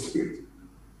the Holy Spirit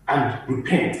and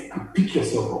repent and pick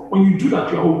yourself up? When you do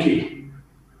that, you are okay.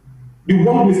 The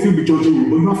world may still be judging you,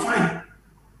 but you are fine.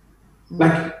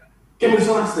 Like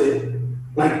Kemisola said,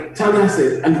 like Talia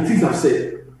said, and the things I've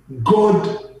said,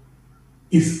 God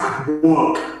is at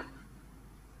work.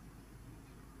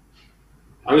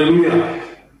 Hallelujah.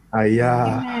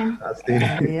 Yeah. That's it.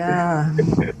 Yeah.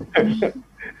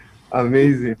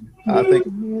 Amazing. Thank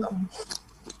you.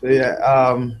 So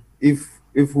if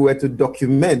we were to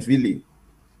document really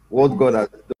what God has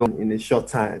done in a short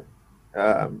time,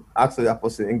 actually the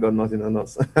apostle ain't got nothing on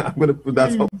us. I'm going to put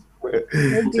that up.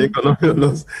 Ain't got nothing on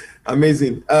us.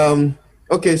 Amazing.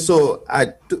 Okay, so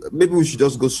maybe we should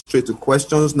just go straight to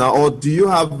questions now. Or do you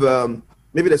have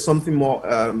maybe there's something more,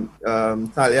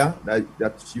 Talia,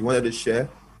 that you wanted to share?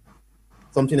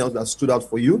 Something else that stood out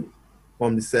for you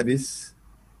from the service?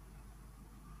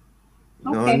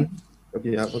 Okay. None?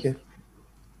 Okay, yeah, okay.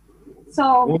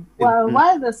 So,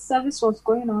 while the service was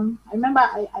going on, I remember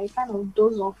I kind of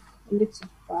dozed off a little.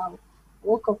 Wow.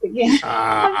 Woke up again.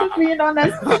 I'm just being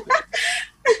honest.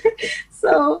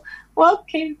 So, what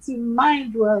came to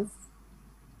mind was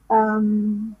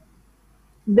the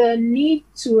need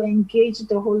to engage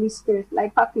the Holy Spirit.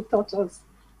 Like Papi taught us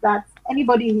that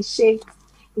anybody in shape,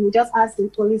 he would just ask the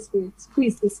Holy Spirit, who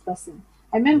is this person?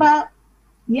 I remember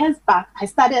years back, I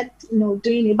started,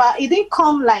 doing it, but it didn't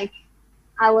come like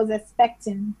I was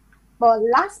expecting. But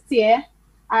last year,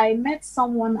 I met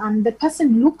someone and the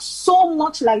person looked so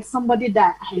much like somebody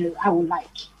that I would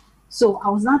like. So I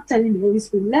was not telling the Holy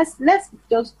Spirit, let's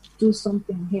just do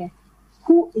something here.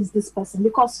 Who is this person?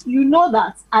 Because you know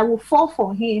that I will fall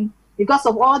for him because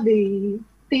of all the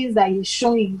things that he's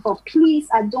showing. But please,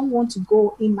 I don't want to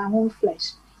go in my own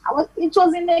flesh. It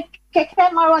was in a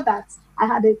Keke Mara that I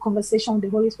had a conversation with the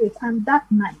Holy Spirit. And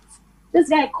that night, this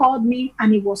guy called me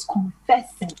and he was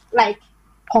confessing.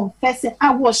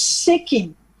 I was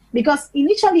shaking because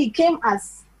initially he came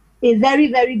as a very,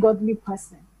 very godly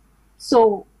person.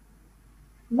 So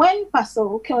when Pastor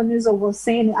Okeonizo was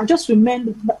saying it, I just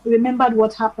remembered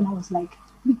what happened. I was like,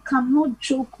 we cannot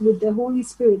joke with the Holy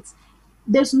Spirit.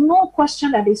 There's no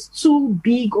question that is too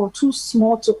big or too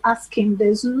small to ask him.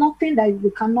 There's nothing that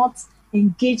we cannot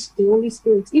engage the Holy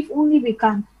Spirit. If only we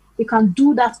can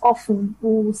do that often, we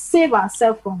will save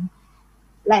ourselves from,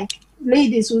 like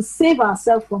ladies, will save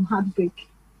ourselves from heartbreak.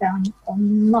 They are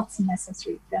not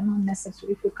necessary. They are not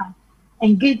necessary if we can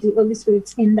engage the Holy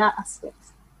Spirit in that aspect.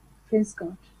 Praise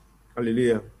God.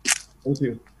 Hallelujah. Thank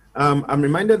you. I'm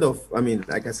reminded of,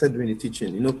 like I said during the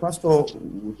teaching, Pastor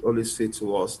would always say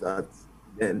to us that,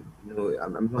 and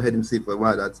I'm not heard him say for a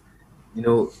while that,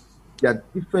 there are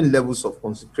different levels of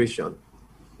consecration,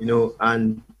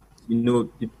 and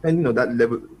depending on that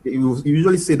level, he will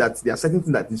usually say that there are certain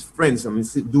things that his friends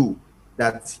do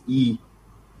that he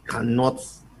cannot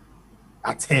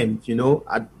attempt.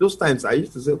 At those times I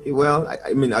used to say, okay, well,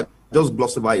 I just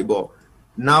gloss over it, but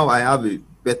now I have a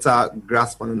better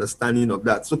grasp and understanding of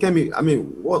that. So Kemi,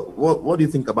 what do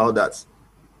you think about that?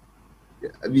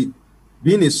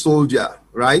 Being a soldier,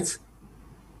 right?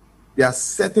 There are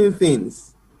certain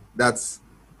things that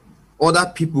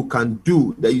other people can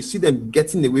do that you see them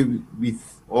getting away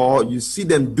with, or you see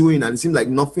them doing and it seems like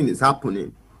nothing is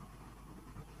happening.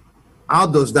 How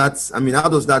does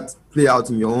that play out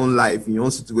in your own life, in your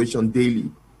own situation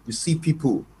daily? You see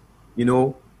people,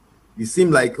 you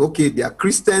seem like, okay, they are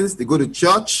Christians, they go to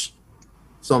church.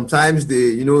 Sometimes they,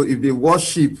 if they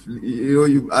worship,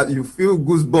 you feel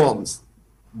goosebumps.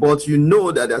 But you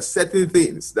know that there are certain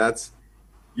things that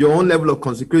your own level of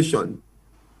consecration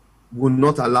will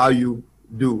not allow you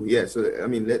do. Yeah, so,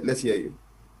 let's hear you.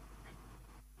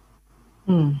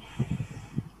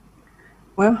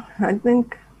 Well, I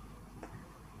think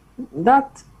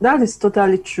that is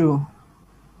totally true.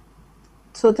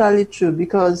 Totally true,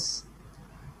 because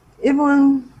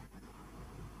even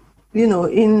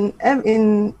in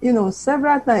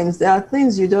several times there are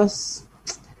things you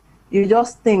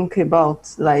just think about,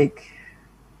 like,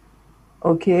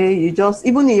 okay, you just,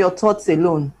 even in your thoughts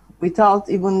alone, without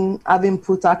even having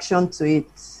put action to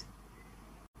it,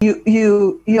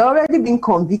 you already been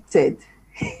convicted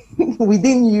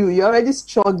within you. You're already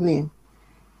struggling,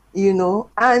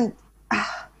 and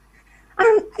I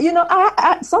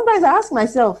sometimes I ask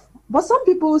myself, but some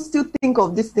people still think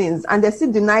of these things and they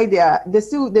still deny they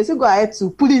still go ahead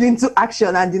to put it into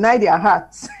action and deny their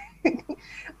hearts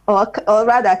or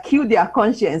rather kill their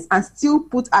conscience and still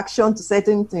put action to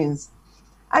certain things.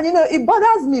 And it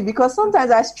bothers me because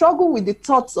sometimes I struggle with the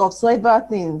thoughts of several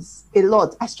things a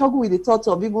lot. I struggle with the thoughts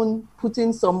of even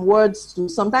putting some words to,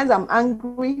 sometimes I'm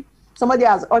angry, somebody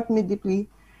has hurt me deeply,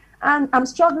 and I'm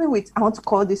struggling with, I want to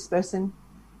call this person,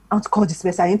 I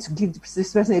need to give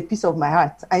this person a piece of my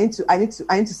heart. I need to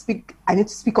speak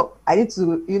up.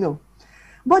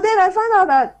 But then I find out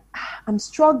that I'm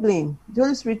struggling. The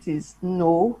Holy Spirit is,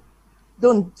 no,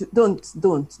 don't,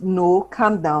 no,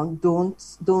 calm down, don't.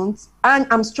 And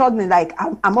I'm struggling, like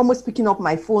I'm almost picking up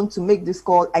my phone to make this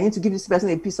call. I need to give this person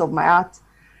a piece of my heart.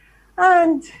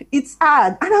 And it's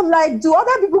hard. And I'm like, do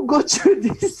other people go through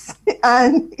this?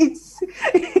 And it's,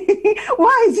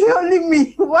 why is it only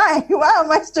me? Why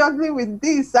am I struggling with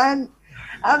this? And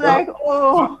I'm like,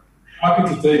 oh.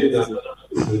 Happy to tell you that.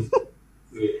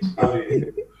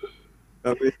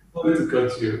 Sorry to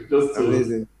cut you.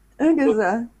 Amazing. Okay,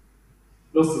 sir.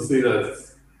 Just to say that,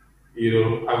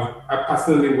 I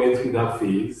personally went through that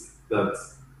phase that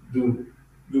do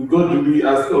God really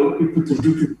ask all people to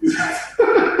do this?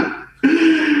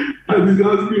 And he's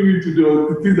asking me to do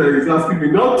the things that he's asking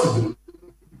me not to do.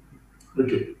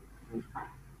 Okay.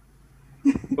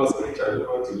 Pastor Richard, I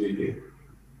want to do again.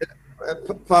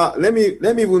 Let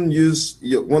me even use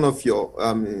one of your,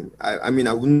 I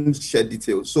wouldn't share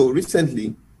details. So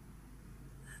recently,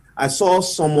 I saw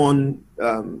someone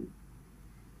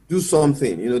do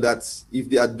something, that if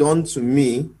they are done to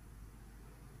me,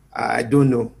 I don't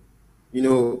know,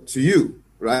 to you,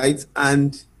 right?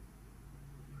 And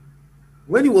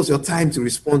when it was your time to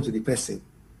respond to the person,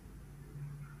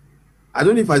 I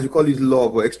don't know if I should call it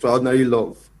love or extraordinary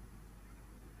love.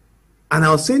 And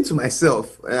I was saying to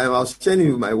myself, I was sharing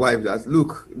with my wife that,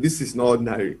 look, this is not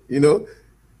ordinary, you know.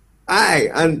 I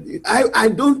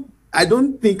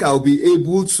don't think I'll be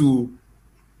able to,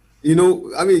 you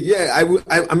know, I mean, yeah,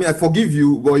 I forgive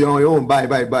you, but you're on your own, bye.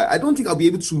 I don't think I'll be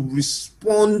able to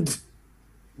respond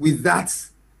with that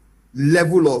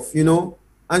level of, you know.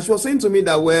 And she was saying to me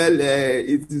that, well,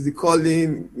 it is the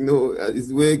calling, you know, it's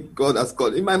the way God has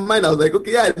called. In my mind, I was like,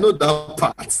 okay, yeah, I know that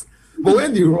part. But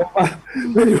when the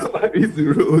rubber hits the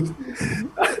road,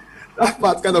 that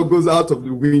part kind of goes out of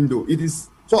the window. It is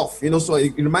tough, you know. So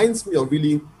it reminds me of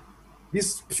really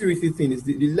this purity thing. Is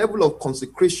the level of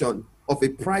consecration of a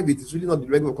private is really not the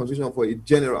level of consecration for a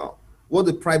general. What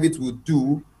the private will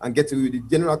do and get away with, the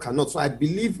general cannot. So I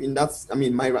believe in that. I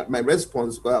mean, my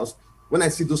response was, when I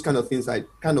see those kind of things, I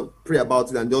kind of pray about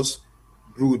it and just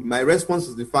brood. My response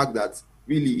is the fact that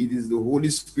really it is the Holy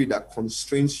Spirit that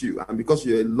constrains you. And because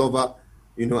you're a lover,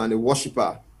 you know, and a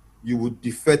worshiper, you would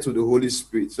defer to the Holy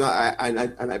Spirit. So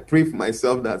I pray for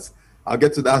myself that I'll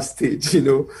get to that stage, you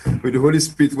know, with the Holy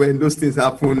Spirit. When those things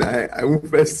happen, I won't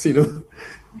first, you know,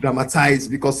 dramatize,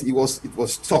 because it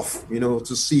was tough, you know,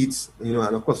 to see it, you know,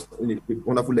 and of course, a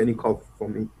wonderful learning curve for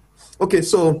me. Okay,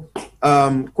 so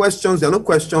questions. There are no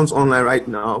questions online right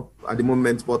now at the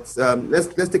moment, but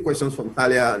let's take questions from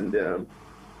Talia and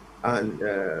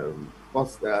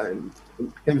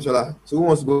Kemisola. So who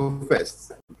wants to go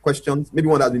first? Questions? Maybe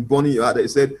one that's been born in your heart. That you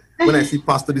said, when I see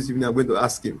Pastor this evening, I'm going to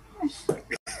ask him.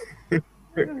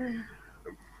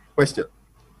 Question.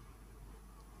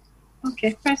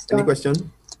 Okay, first. Any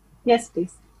question? Yes,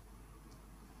 please.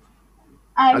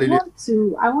 I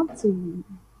want to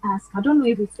ask. I don't know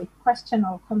if it's a question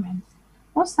or a comment.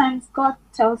 Most times God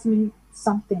tells me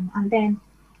something, and then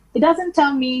He doesn't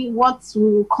tell me what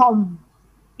will come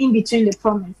in between the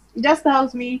promise. He just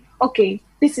tells me, okay,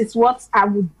 this is what I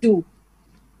would do.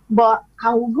 But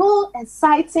I will go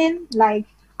exciting, like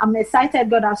I'm excited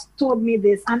God has told me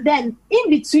this. And then in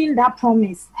between that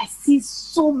promise, I see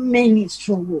so many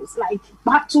struggles, like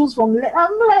battles from,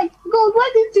 I'm like, God,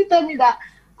 why didn't you tell me that?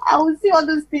 I will see all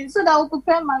those things so that I will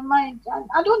prepare my mind. And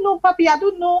I don't know, Papi, I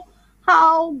don't know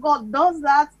how God does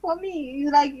that for me.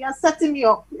 It's like you're setting me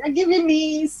up. You're giving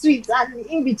me sweet, and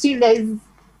in between there is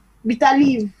bitter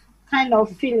leaf kind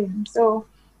of feeling. So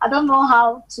I don't know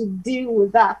how to deal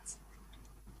with that.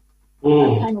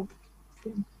 That kind of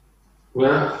thing.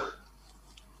 Well,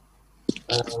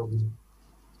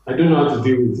 I don't know how to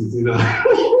deal with it either.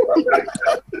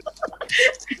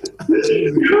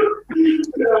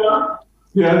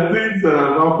 There are things that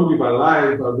have happened in my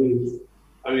life.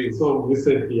 I mean, some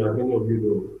recently, and many of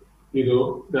you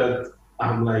know, that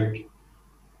I'm like,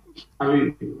 I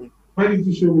mean, why did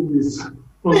you show me this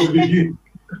from the beginning?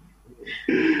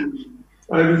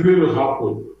 And it's going to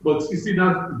happen. But you see,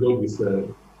 that God is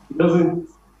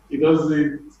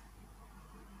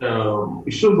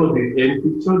it shows us the end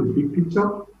picture, the big picture.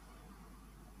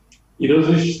 It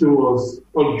doesn't show us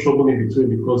all the trouble in between,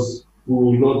 because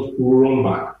we will run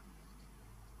back.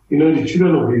 You know, the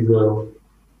children of Israel,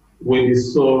 when they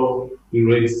saw the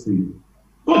Red Sea,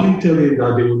 God didn't tell them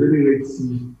that there was any Red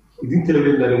Sea. He didn't tell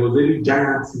them that there was any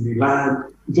giants in the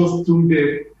land. He just told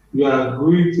them, you are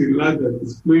going to a land that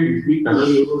is playing with me, and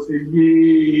then they will say,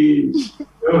 yay.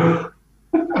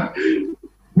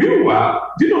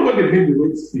 Meanwhile, do you know what they made the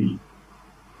Red Sea?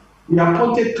 They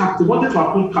appointed captains, wanted to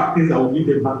appoint captains that would lead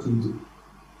them back to Egypt.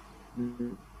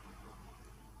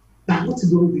 That what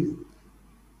is all this?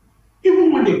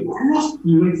 Even when they crossed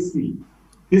the Red Sea,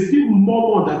 they still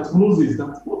murmured at Moses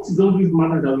that what is all this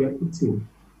manna that we are eating?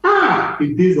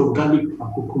 The days of garlic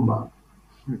and cucumber.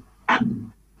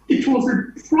 And it was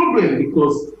a problem,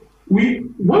 because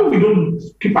when we don't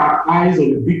keep our eyes on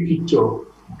the big picture,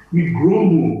 we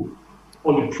grumble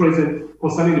on the present,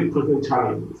 concerning the present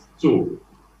challenges. So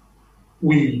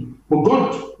but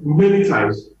God, many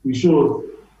times,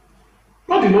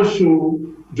 God did not show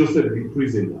Joseph the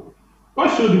prison. God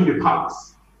showed him the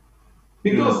palace.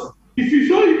 Because if you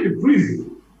show him the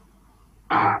prison,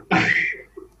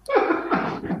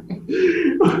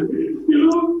 you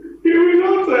know, he will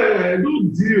not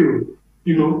deal,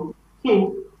 you know. So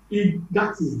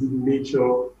that is the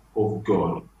nature of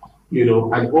God, you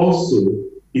know. And also,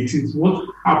 it is what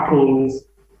happens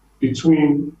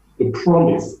between the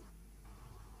promise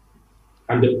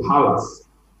and the palace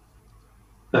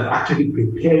that actually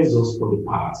prepares us for the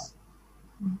palace.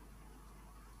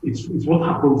 It's what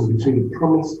happens between the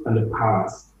promise and the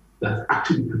palace that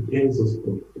actually prepares us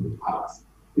for the palace.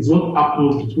 It's what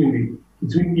happens between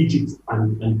Egypt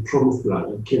and promised land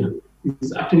and Canaan.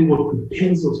 It's actually what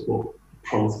prepares us for the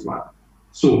promised land.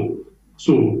 So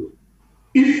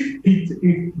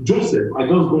if Joseph had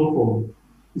just gone from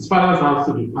his father's house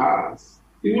to the palace,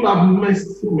 he would have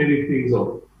messed so many things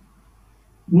up.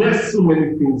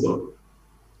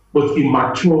 But he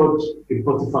matured in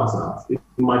Potiphar's house. He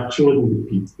matured in the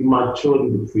pit. He matured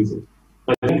in the prison.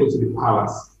 When he got to the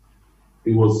palace,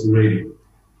 he was ready.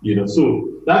 So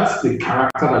that's the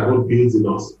character that God builds in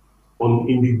us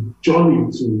in the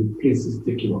journey to the places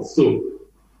taking us. So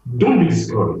don't be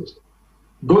discouraged.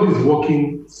 God is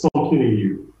working something in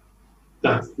you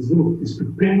that is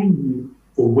preparing you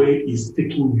for where He's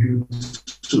taking you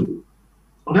to.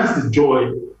 And that's the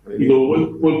joy.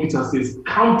 When Peter says,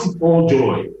 "Count it all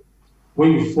joy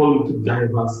when you fall into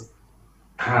diverse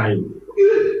kind."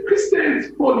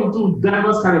 Christians fall into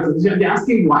diverse kind of position. They're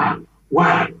asking why.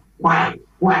 I mean,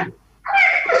 the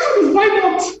question is, why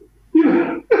not?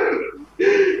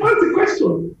 That's the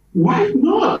question. Why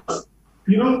not?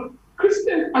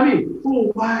 Christian,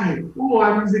 why?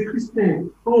 I'm a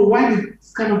Christian. Why did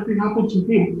this kind of thing happen to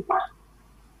him? Why?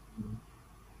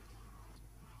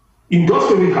 In God's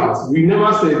family house, we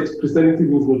never said Christianity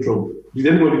means no trouble. Did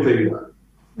anybody tell you that?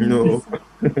 No.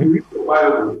 In the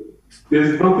Bible,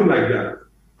 there's nothing like that.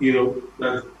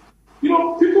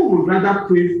 People would rather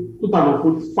pray,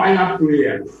 quote-unquote, fire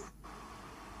prayers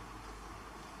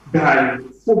than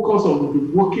focus on the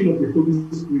working of the Holy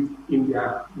Spirit in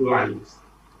their lives.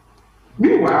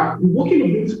 Meanwhile, the working of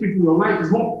the Holy Spirit in your life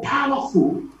is more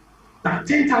powerful than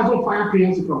 10,000 fire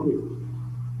prayers you can pray.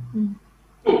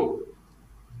 So,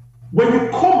 when you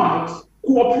come out,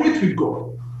 cooperate with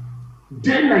God.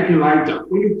 Then, like Elijah,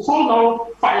 when you call down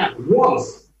fire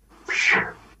once,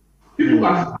 people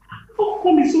are like, how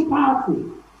come he's so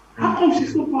powerful? How come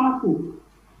she's so powerful?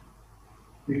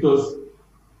 Because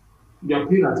you are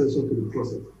paying attention to the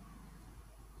process.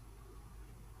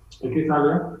 Okay,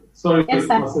 Talia? Sorry. Yes,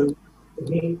 sir.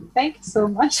 Thank you so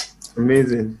much.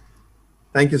 Amazing.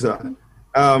 Thank you, sir.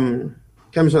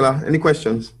 Kemisola, any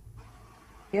questions?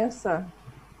 Yes, sir.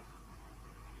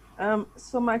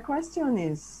 So my question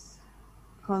is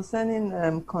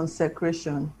concerning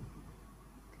consecration.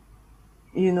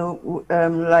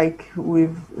 Like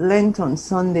we've learned on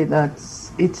Sunday that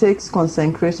it takes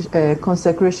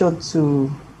consecration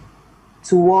to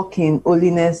walk in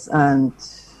holiness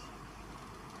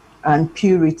and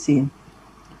purity.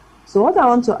 So what I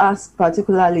want to ask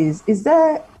particularly is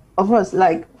there, of course,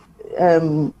 like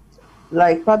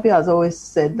Papi has always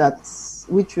said that,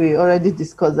 which we already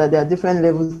discussed, that there are different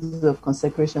levels of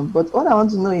consecration. But what I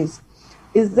want to know is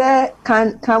there,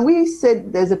 can we say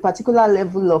there's a particular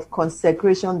level of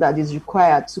consecration that is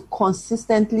required to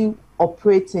consistently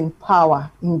operate in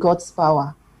power, in God's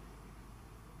power?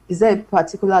 Is there a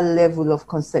particular level of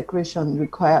consecration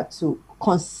required to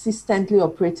consistently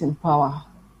operate in power?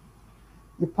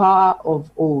 The power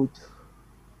of old.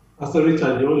 Pastor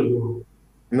Richard, you want to go?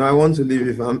 No, I want to leave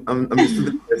if I'm a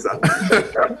student.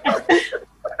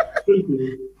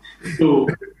 So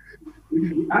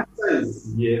the answer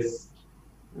is yes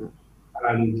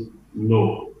and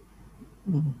no.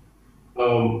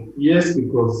 Yes,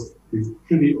 because it's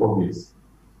pretty obvious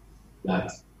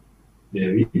that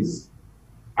there is,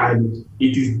 and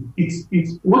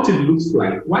it's what it looks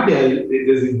like. Why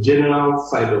there's a general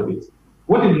side of it.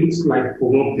 What it looks like for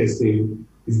one person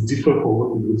is different from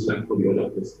what it looks like for the other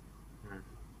person.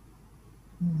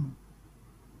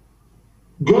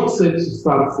 God said to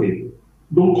Samson,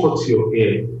 don't cut your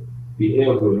hair, the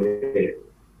hair of your head.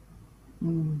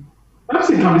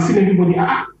 Samson can be seeing everybody,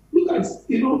 look at,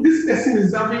 this person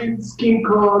is having skin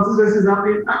cuts, this person is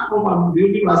having, I'm the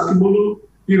only basketball,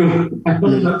 I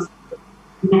don't know that.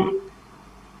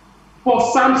 For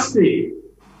Samson,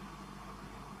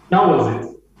 that was it.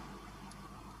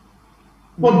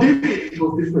 For David, it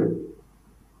was different.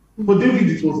 For David,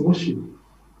 it was worship.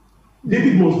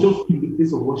 David was just in the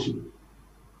place of worship.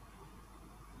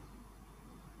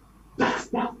 That's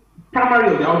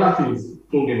primary of the other things,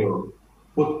 don't get me wrong.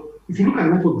 But if you look at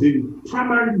the life of David,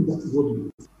 primarily that is what he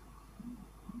did.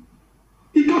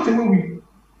 He got away with,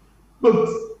 but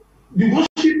the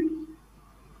worship.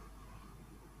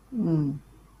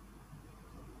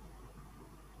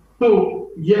 So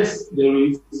yes, there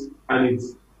is, and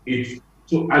it's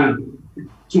to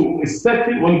a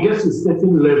certain, when you get to a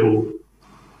certain level,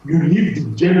 you leave the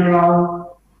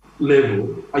general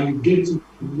level and you get to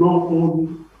your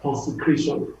own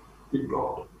consecration with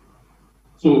God.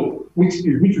 So, which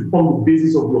will form the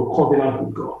basis of your covenant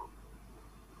with God.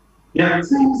 There are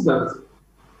things that,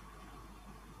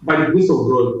 by the grace of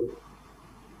God,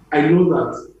 I know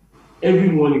that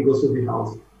everyone in God's family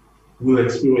house will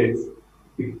experience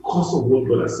because of what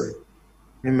God has said.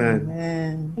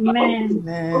 Amen. Amen.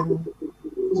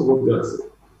 Because of what God has said.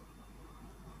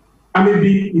 I may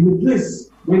be in a place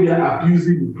where they are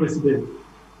abusing the president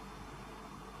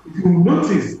if you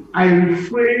notice, I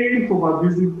refrain from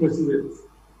abusing presidents.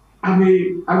 I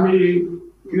may,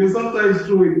 sometimes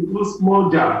throw a small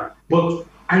jab, but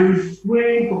I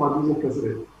refrain from abusing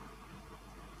presidents.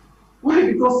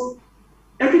 Why? Because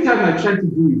every time I try to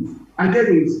do it, I get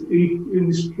a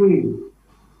restraint.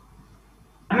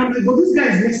 And I'm like, but this guy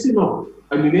is messing up.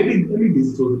 I mean, any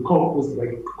days it was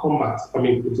like combat. I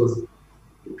mean, it was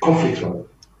conflict, right?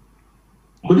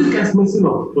 But this guy's messing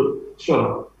up. But shut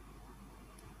up.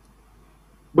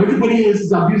 But everybody else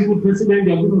is abusing the president.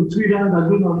 They're going on Twitter. They're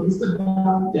going on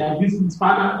Instagram. They're abusing his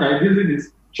father. They're abusing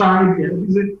his child. They're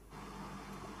abusing.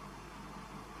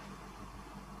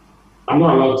 I'm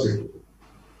not allowed to.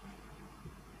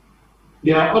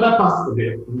 There are other pastors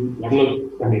there.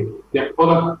 There are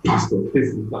other pastors.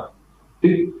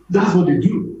 That's what they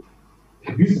do.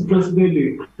 They abuse the president,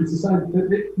 they criticize the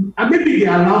president. And maybe they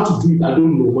are allowed to do it, I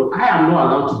don't know, but I am not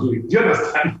allowed to do it. Do you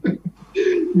understand?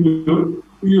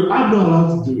 I'm not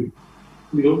allowed to do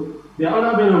it. There are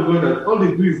other men of God that all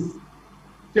they do is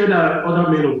tell that other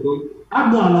men of God,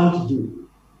 I'm not allowed to do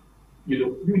it.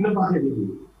 You never heard me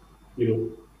do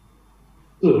it.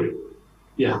 So,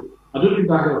 yeah, I don't think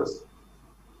that helps.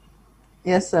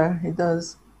 Yes, sir, it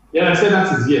does. Yeah, I said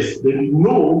that is yes. The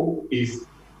no is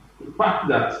the fact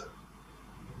that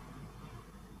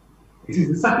it is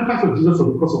the sacrifice of Jesus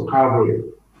on the cross of Calvary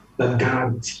that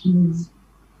guarantees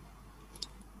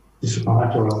the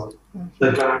supernatural,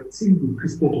 that guarantees the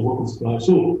Christian to walk in supernatural.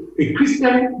 So a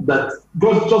Christian that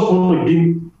God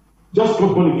just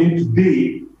got born again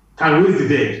today can raise the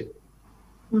dead.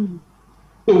 Mm.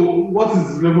 So what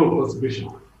is the level of consecration?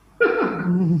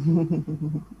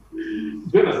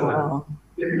 Do you understand? Wow.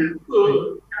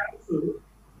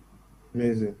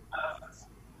 Amazing.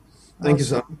 Thank you,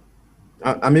 sir.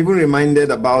 I'm even reminded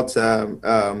about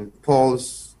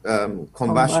Paul's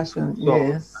conversion. So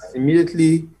yes.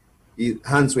 Immediately, his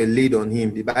hands were laid on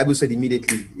him. The Bible said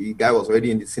immediately the guy was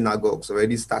already in the synagogues,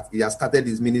 he had started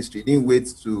his ministry. He didn't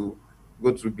wait to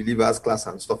go through believers class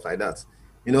and stuff like that.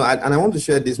 And I want to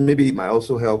share this. Maybe it might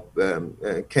also help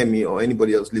Kemi or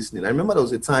anybody else listening. I remember there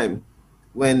was a time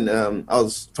when I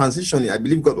was transitioning. I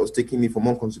believe God was taking me from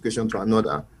one consecration to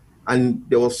another. And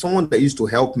there was someone that used to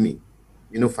help me,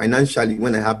 financially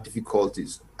when I have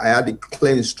difficulties. I had a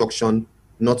clear instruction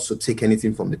not to take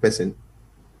anything from the person.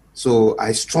 So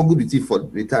I struggled with it for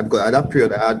the time, because at that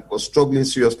period I was struggling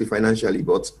seriously financially.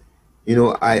 But,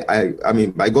 I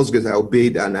mean, by God's grace, I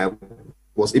obeyed, and I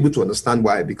was able to understand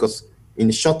why, because in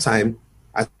a short time,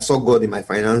 I saw God in my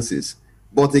finances.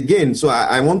 But again, so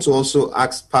I want to also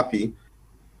ask Papi,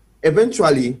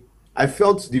 eventually, I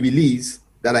felt the release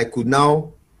that I could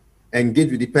now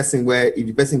engage with the person, where if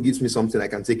the person gives me something, I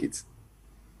can take it.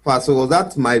 So is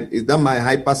that my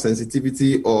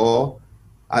hypersensitivity, or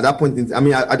at that point in,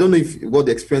 I don't know what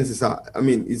the experiences are. I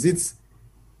mean, is it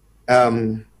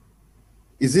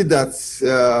that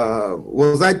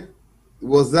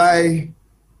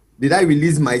did I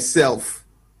release myself,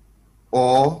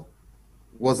 or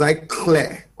was I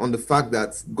clear on the fact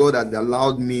that God had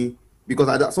allowed me? Because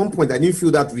at some point I didn't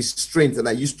feel that restraint that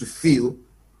I used to feel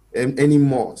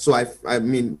anymore. So I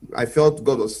felt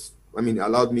God was,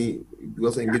 allowed me to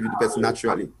also engage with the person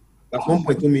naturally. At one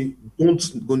point told me,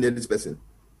 don't go near this person.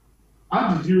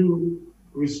 How did you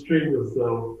restrain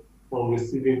yourself from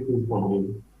receiving things from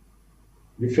him?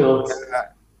 You felt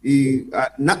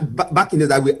back in the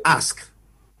day, I will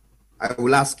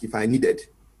ask if I needed,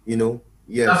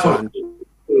 Yes.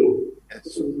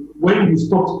 So when you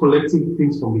stopped collecting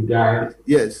things from the guy,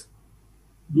 yes,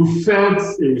 you felt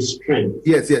a restraint.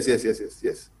 Yes.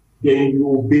 Then you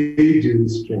obeyed the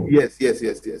restraint. Yes.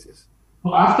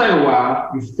 So after a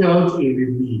while, you felt a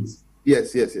release.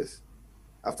 Yes.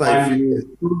 After you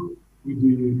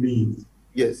release.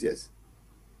 Yes.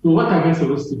 So what am I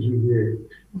supposed to do here?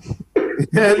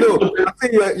 No, I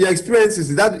think your experience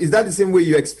is that the same way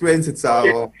you experience it,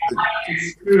 sir?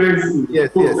 Experience.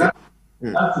 Yes. That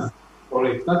is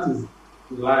correct. That is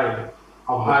the line.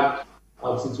 I've had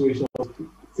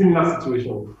similar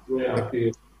situations where I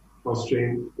feel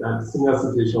constrained, and similar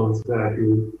situations where I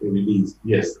feel released.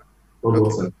 Yes.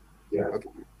 Okay. Yeah. Okay.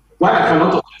 Why I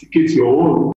cannot authenticate your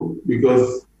own,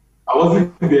 because I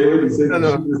wasn't there when you said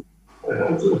no.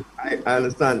 I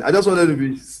understand. I just wanted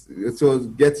to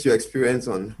get your experience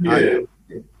on. Yeah.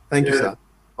 Thank you, sir.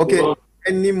 Okay.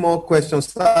 Any more questions,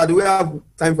 sir? Do we have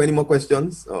time for any more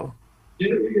questions? Oh.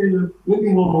 Yeah. Maybe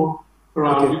more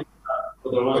around.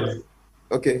 Otherwise.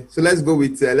 Okay. So let's go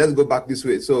back this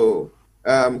way. So,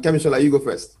 Kemishola, you go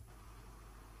first.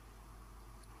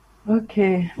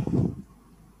 Okay.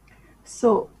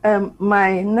 So,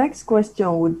 my next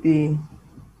question would be,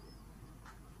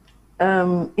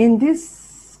 in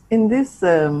this in this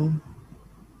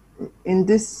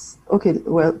okay,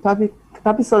 well,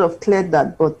 Papi sort of cleared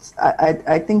that, but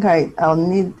I think I'll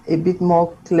need a bit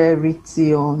more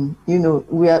clarity on,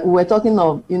 we're talking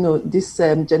of, this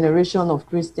generation of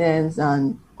Christians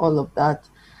and all of that.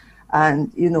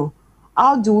 And,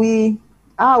 how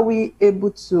are we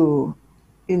able to,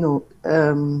 how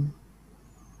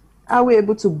are we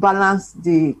able to balance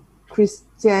the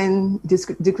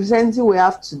Christianity we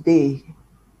have today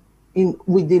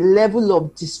with the level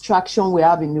of distraction we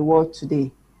have in the world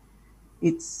today?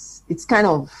 It's kind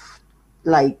of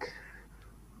like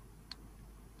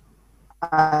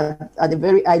at a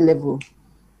very high level.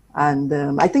 And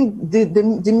I think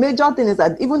the major thing is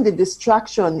that even the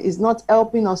distraction is not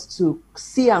helping us to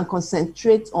see and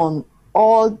concentrate on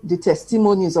all the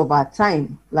testimonies of our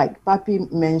time, like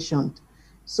Papi mentioned.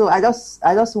 So I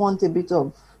just want a bit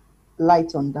of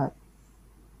light on that.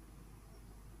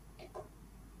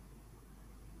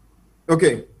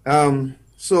 Okay.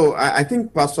 So I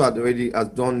think Pastor has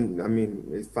done,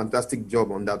 a fantastic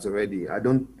job on that already. I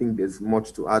don't think there's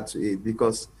much to add to it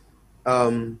because,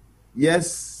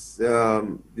 yes,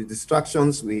 the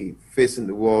distractions we face in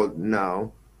the world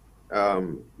now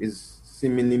is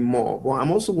seemingly more. But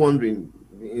I'm also wondering,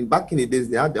 back in the days,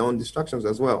 they had their own distractions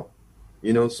as well.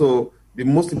 So the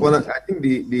most important, I think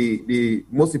the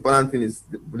most important thing is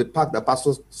the part that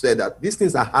Pastor said that these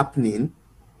things are happening,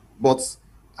 but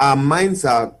our minds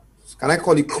are, can I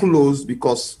call it, closed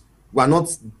because we're not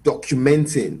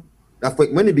documenting. That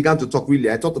when he began to talk, really,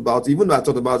 I thought about, even though I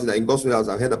thought about it in gospel house,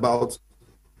 I've heard about,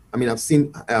 I've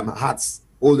seen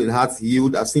holding hearts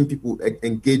healed. I've seen people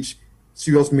engage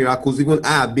serious miracles. Even I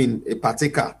have been a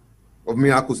partaker of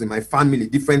miracles in my family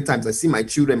different times. I see my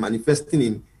children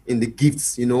manifesting in the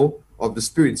gifts, of the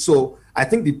Spirit. So I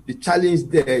think the challenge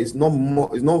there is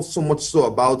not so much so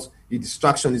about the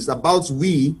distraction. It's about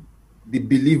we, the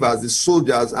believers, the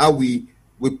soldiers, how we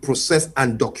process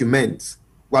and document.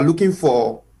 We're looking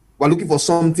for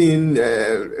something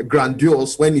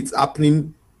grandiose when it's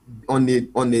happening on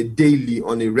a daily,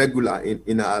 on a regular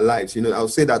in our lives. I'll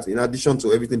say that in addition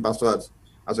to everything Pastor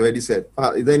has already said.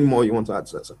 Is there any more you want to add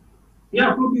to that, sir?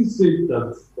 Yeah, probably say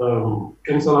that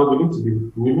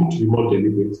Kemsala, we need to be more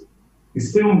deliberate. The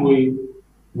same way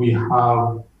we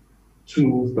have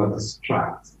tools that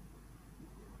distract,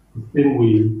 the same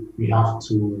way we have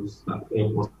tools that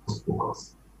help us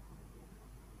focus.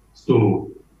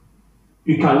 So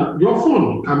your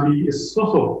phone can be a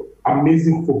source of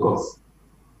amazing focus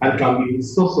and can be a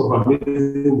source of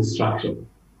amazing distraction.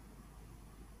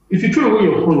 If you throw away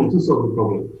your phone, it will solve the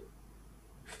problem.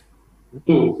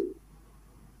 So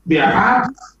there are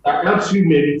apps that help you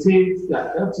meditate,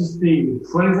 that help you stay in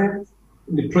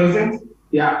the present.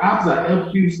 There are apps that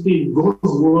help you stay in God's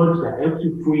word, that help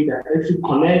you pray, that help you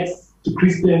connect to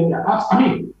Christians. There are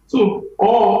apps,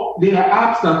 or there are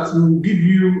apps that will give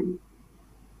you,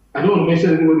 I don't want to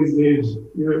mention anybody's names,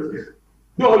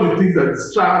 all the things that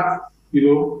distract,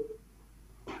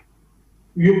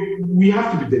 we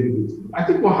have to be deliberate. I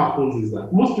think what happens is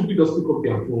that most people just pick up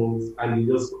their phones and they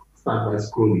just start by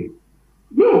scrolling.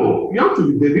 No, you have to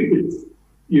be deliberate.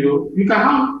 You can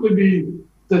have maybe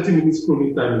 30 minutes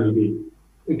scrolling time in a day.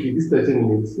 Okay, this 30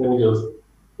 minutes, let me just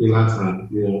relax and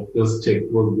just check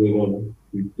what's going on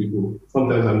with people.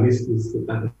 Sometimes I miss this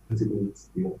 30 minutes,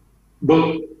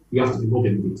 But you have to be more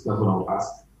deliberate. That's what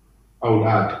I would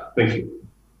add. Thank you.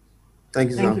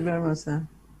 Thank you, sir. Thank you very much, sir.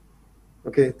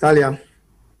 Okay, Talia.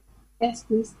 Yes,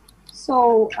 please.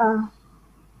 So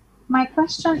my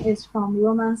question is from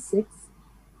Romans 6,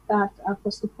 that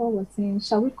Apostle Paul was saying,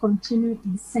 shall we continue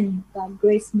in sin that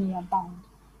grace may abound?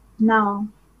 Now,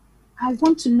 I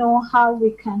want to know how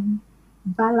we can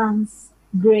balance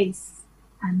grace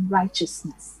and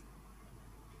righteousness.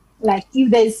 Like, if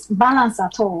there's balance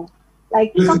at all.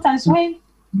 Like, sometimes when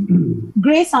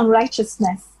grace and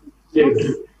righteousness. Yes.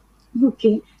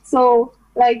 Okay. So,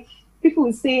 like, people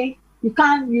will say,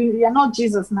 you're not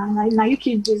Jesus now you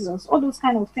keep Jesus. All those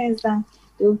kind of things, then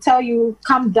they'll tell you,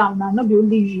 calm down now, nobody will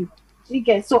leave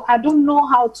you. So I don't know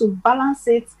how to balance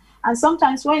it. And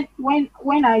sometimes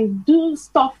when I do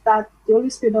stuff that the Holy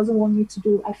Spirit doesn't want me to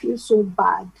do, I feel so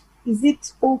bad. Is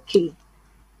it okay?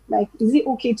 Like, is it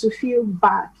okay to feel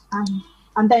bad?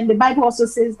 And then the Bible also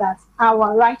says that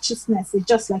our righteousness is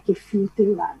just like a filthy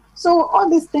rag. So all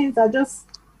these things are just,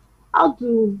 how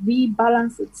do we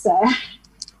balance it, sir?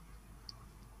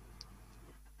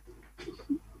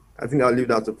 I think I'll leave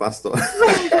that to Pastor.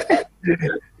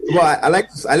 Well,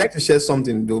 I like to share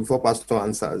something though before Pastor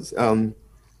answers.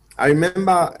 I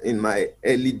remember in my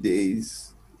early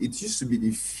days, it used to be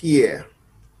the fear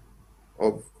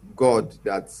of God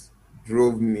that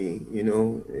drove me,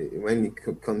 when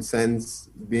it concerns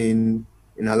being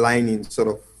in aligning sort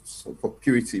of for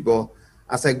purity. But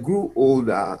as I grew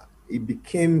older, it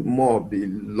became more of the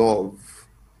love,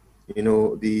 I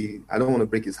don't want to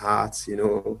break his heart,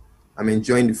 I'm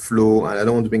enjoying the flow and I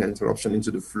don't want to bring an interruption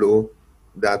into the flow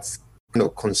that's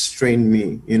constrained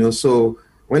me, So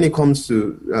when it comes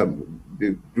to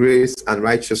the grace and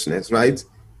righteousness, right?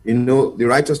 The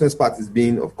righteousness part is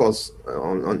being, of course,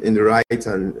 in the right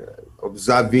and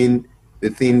observing the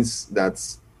things that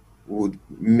would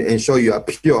ensure you are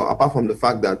pure, apart from the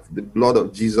fact that the blood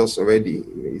of Jesus already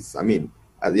is,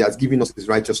 he has given us his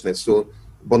righteousness. So,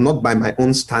 but not by my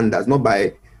own standards, not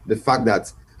by the fact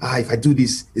that, if I do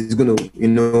this, it's going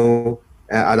to,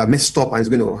 I'd have messed up and it's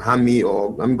going to harm me,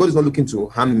 or, God is not looking to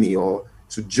harm me or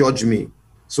to judge me.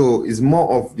 So it's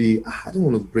more of I don't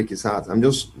want to break his heart. I'm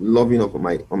just loving up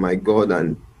on my God,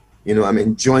 and, I'm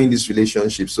enjoying this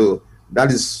relationship. So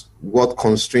that is what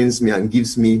constrains me and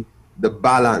gives me the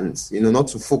balance, not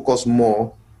to focus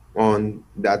more on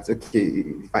that. Okay,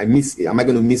 if I miss it, am I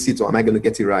going to miss it or am I going to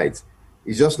get it right?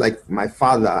 It's just like my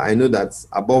father. I know that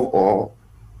above all,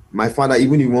 my father,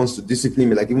 even if he wants to discipline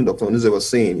me, like even Dr. Onuze was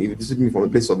saying, he will discipline me from a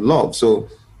place of love. So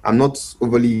I'm not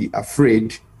overly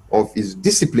afraid of his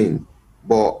discipline.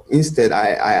 But instead,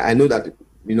 I know that,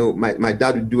 my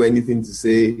dad would do anything to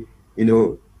say,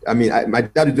 my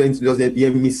dad would do anything to just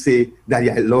hear me say, Daddy,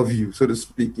 I love you, so to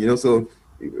speak, So,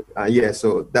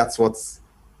 so that's what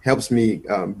helps me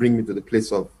bring me to the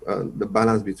place of the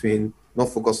balance between not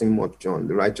focusing much on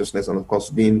the righteousness and, of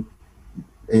course,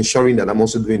 ensuring that I'm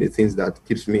also doing the things that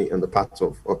keeps me on the path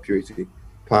of purity.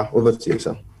 Pa, over to you,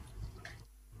 sir.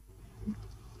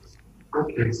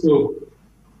 Okay, so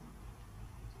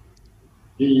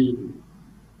the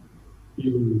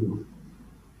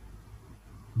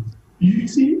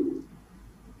beauty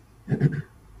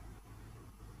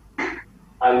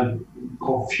and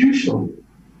confusion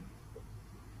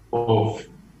of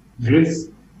grace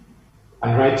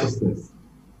and righteousness,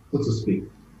 so to speak.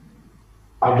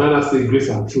 I'd rather say grace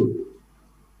and truth,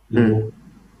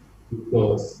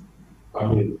 because I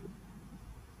don't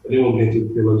want to get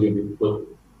into theology of it, but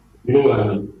you know what I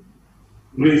mean.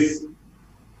 Grace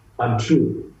and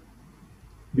truth.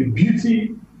 The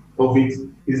beauty of it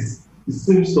is the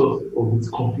same source of its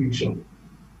confusion,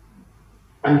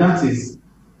 and that is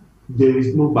there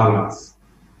is no balance.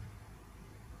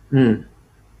 Yeah.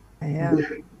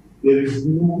 There is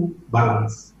no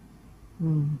balance.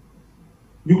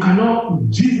 You cannot.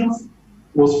 Jesus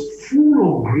was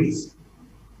full of grace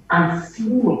and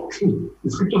full of truth.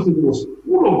 The scripture says it was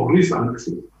full of grace and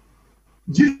truth.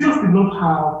 Jesus did not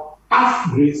have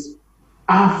half grace,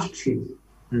 half truth.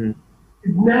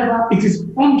 It is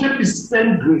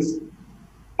 100% grace,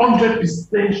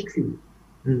 100% truth.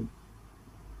 You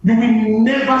will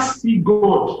never see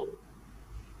God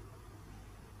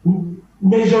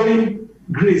measuring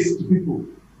grace to people,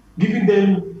 giving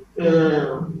them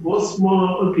what's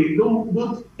more. Okay,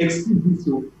 don't exceed this.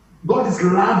 So God is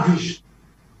lavish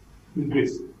with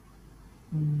grace.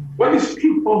 When it's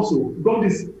truth also, God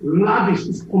is lavish,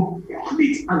 is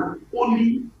complete and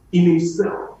holy in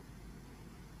himself.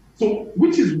 So,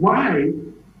 which is why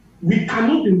we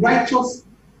cannot be righteous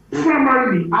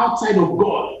primarily outside of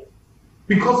God,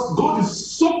 because God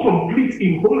is so complete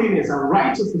in holiness and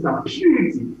righteousness and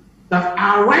purity that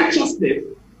our righteousness,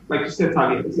 like you said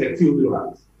earlier, it's like filthy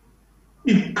rags.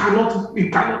 It cannot be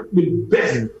the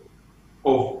best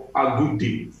of our good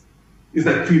deeds. It's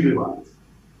like filthy rags.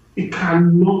 It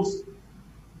cannot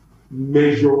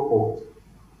measure up.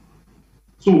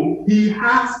 So he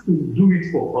has to do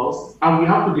it for us, and we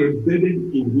have to be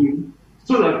embedded in him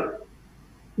so that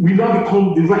we now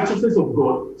become the righteousness of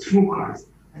God through Christ.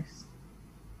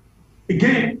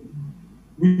 Again,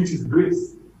 which is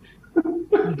grace.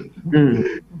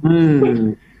 It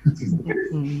is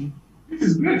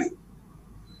grace.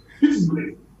 It is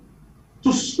grace.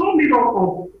 To sum it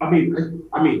up, we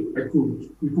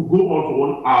could go on for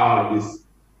 1 hour this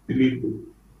belief.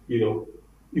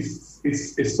 It's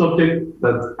a subject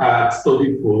that I have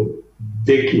studied for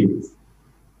decades.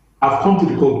 I've come to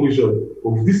the conclusion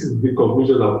this is the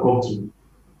conclusion I've come to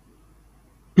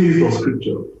based on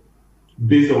scripture,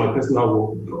 based on my personal work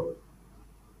with God.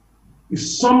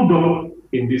 It's summed up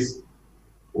in this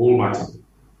whole matter.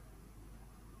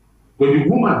 When the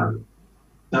woman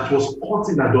that was caught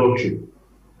in adultery,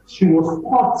 she was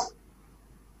caught.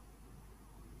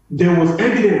 There was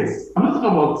evidence. I'm not talking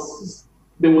about,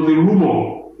 there was a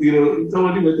rumor.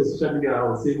 Somebody went to social media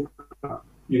and was saying,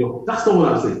 that's not what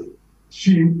I'm saying.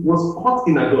 She was caught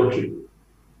in adultery.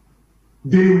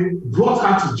 They brought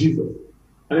her to Jesus.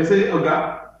 And they said, "Oh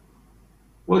God,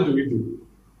 what do we do?"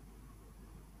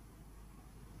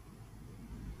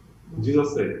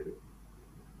 Jesus said,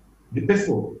 the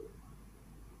person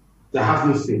that has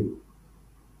no sin,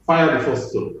 fire the first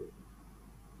stone.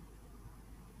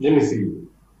 Let me see.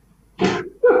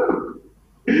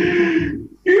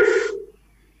 If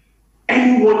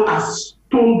anyone has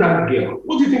stoned that girl,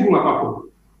 what do you think will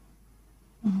happen?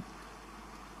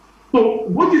 So,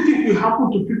 what do you think will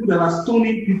happen to people that are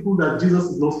stoning people that Jesus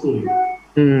is not stoning?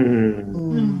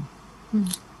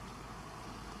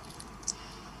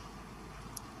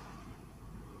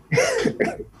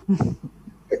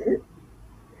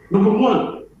 Number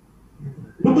one.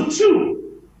 Number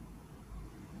two,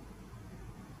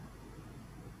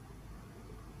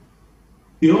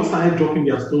 they all started dropping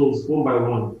their stones one by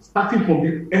one, starting from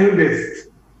the eldest.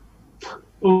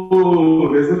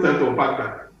 Oh, there's no time to unpack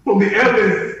that. From the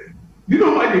eldest. Do you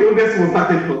know why the eldest was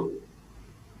started from?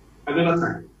 Another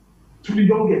time. To the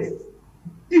youngest.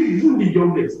 Even the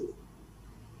youngest.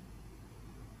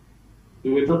 They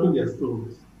were dropping their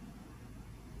stones.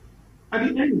 At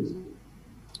the end,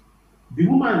 the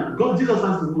woman, Jesus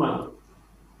asked the woman,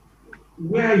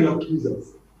 where are your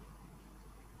accusers?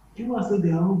 The woman said,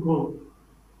 they are all gone.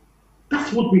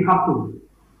 That's what will happen.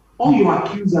 All your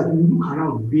accusers, when you look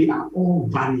around, they are all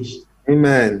vanished.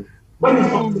 Amen. When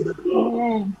it's up to the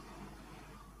Lord.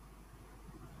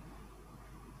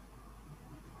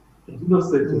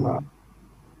 Jesus said to her,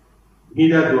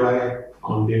 neither do I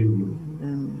condemn you.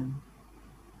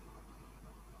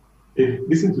 Hey,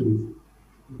 listen to this.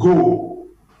 Go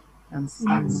and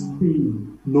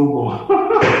sin no more.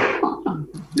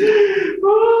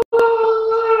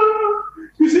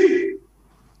 You see,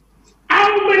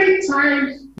 how many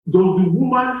times does the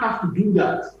woman have to do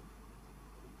that?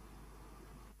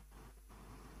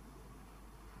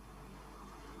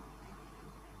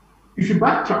 If you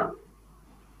backtrack,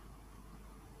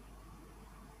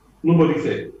 nobody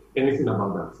said anything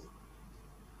about that.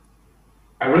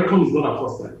 I reckon it's not our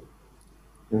first time.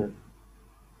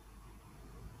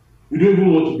 We don't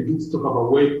even want to begin to talk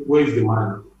about where is the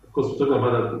man. Of course, we're talking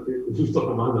about that. We've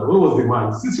talked about that. Where was the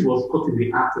man? Since he was caught in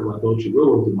the act of adultery, where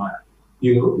was the man?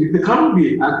 You know, there can't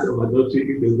be an act of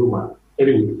adultery if there's no man.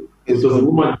 Anyway, it was a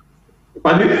woman.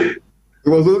 Pardon? He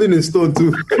was holding a stone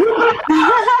too.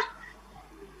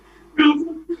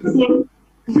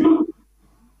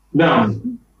 Now,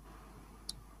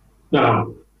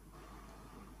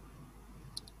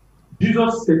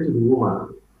 Jesus said to the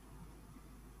woman,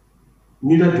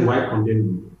 neither do I condemn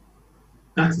you.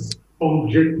 That is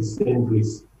 100%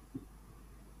 grace.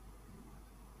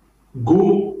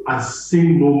 Go and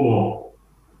sin no more.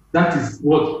 That is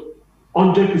what?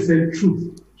 100%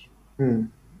 truth.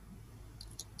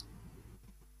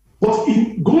 But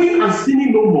in going and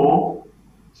sinning no more,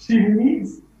 she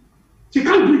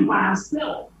can't do it by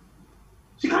herself.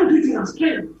 She can't do it in her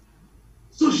strength.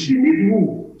 So she needs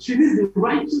who? She needs the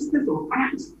righteousness of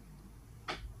Christ,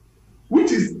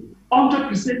 which is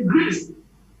 100% grace.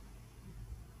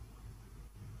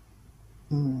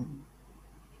 So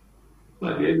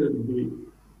at the end of the day,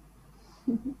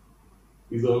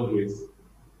 it's all grace.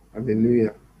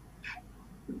 Hallelujah.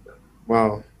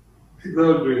 Wow. It's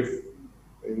all grace.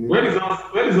 When it's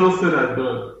all said and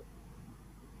done,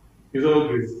 it's all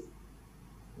grace.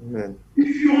 Amen.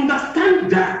 If you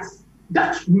understand that,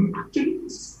 that will actually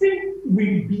sin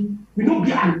will not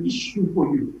be an issue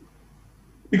for you.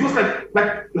 Because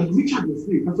like Richard was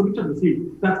saying, Pastor Richard was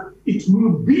saying, that it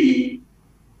will be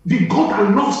the God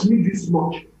that loves me this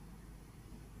much,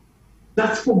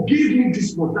 that forgave me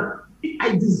this much, that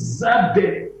I deserve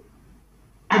that.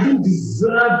 I don't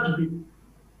deserve to be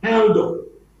held up.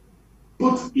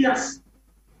 But he has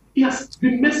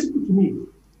been merciful to me.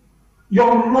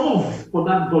 Your love for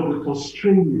that God will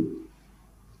constrain you.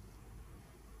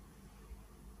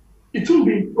 It will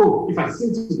be, if I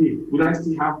sin today, will I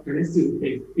still have, can I still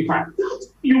repent? If I don't,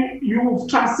 you've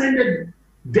transcended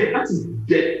death. That is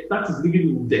death. That is living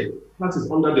in death. That is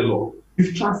under the law.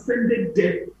 You've transcended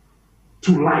death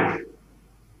to life.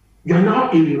 You are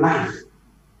now in life.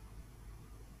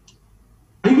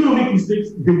 Are you going to make mistakes?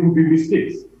 There will be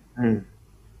mistakes.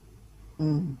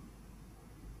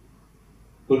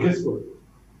 But guess what?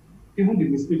 Even the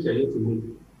mistakes you're yet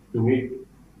to make,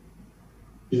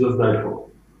 Jesus died for.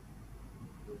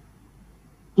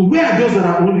 So where are those that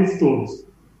are only stones?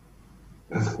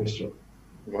 That's the question.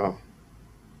 Wow.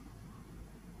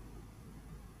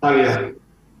 Talia.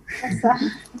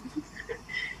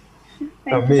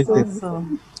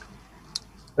 Amazing.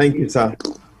 Thank you, sir.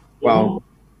 Wow.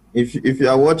 If you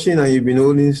are watching and you've been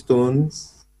holding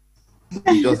stones,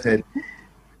 you just had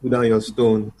put down your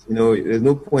stones. You know, there's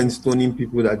no point stoning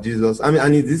people that Jesus. And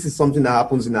this is something that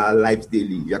happens in our lives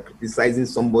daily. You are criticizing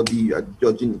somebody, you are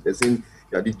judging the person,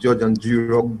 You are the judge and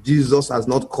juror. Jesus has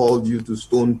not called you to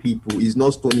stone people. He's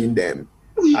not stoning them.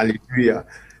 Hallelujah.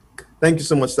 Thank you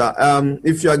so much, sir.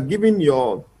 If you are giving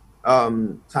your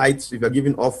tithes, if you are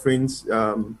giving offerings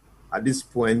at this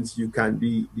point, you can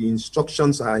be, the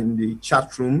instructions are in the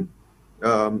chat room.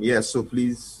 So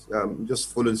please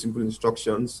just follow the simple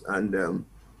instructions, and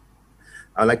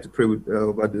I'd like to pray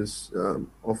over this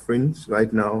offerings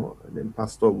right now, and then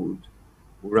Pastor would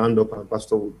round up, and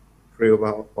Pastor would pray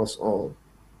over us all.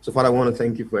 So, Father, I want to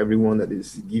thank you for everyone that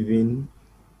is giving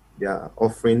their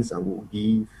offerings and will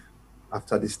give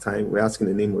after this time. We're asking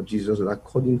in the name of Jesus that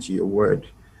according to your word,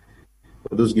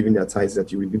 for those giving their tithes,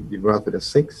 that you will be devoured for their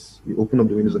sakes. You open up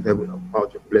the windows of heaven and pour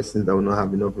out your blessings that will not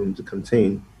have enough room to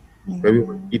contain. For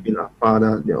everyone giving our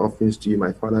Father their offerings to you,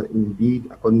 my Father, indeed,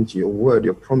 according to your word,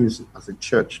 your promise as a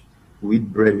church, we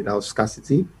eat bread without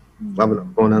scarcity. We have an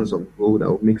abundance of gold that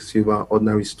will make silver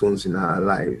ordinary stones in our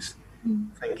lives.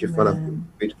 Thank you, Father, for your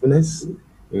faithfulness.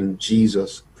 In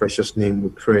Jesus' precious name we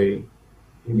pray.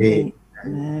 Amen.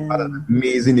 What an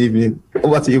amazing evening.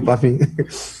 Over to you, Papi.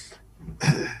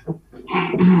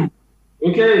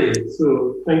 Okay,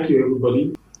 so thank you,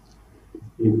 everybody. It's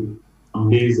been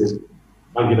amazing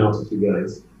hanging out with you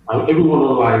guys. And everyone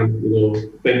online,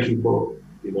 thank you for,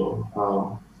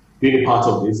 being a part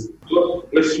of this. God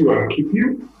bless you and keep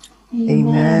you.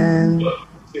 Amen. God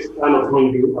stand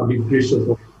upon you and be gracious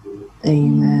upon you.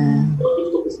 Amen.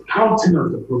 God is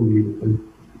countenance upon you and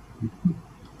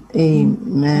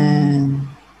Amen.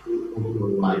 upon your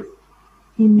life.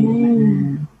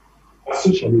 Amen.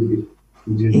 So shall it be.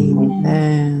 In Jesus' name.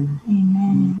 Amen.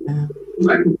 Amen. I'd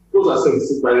like to close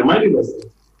ourselves by reminding us that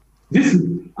this is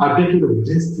our decade of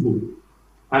destiny.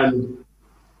 And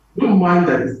don't mind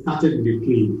that it started with a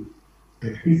plane.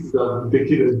 This is our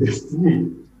decade of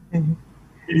destiny.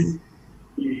 This is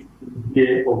the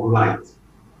year of light.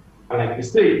 And like we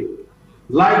say,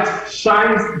 light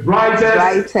shines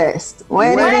brightest.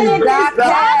 When it is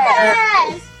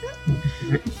darkest.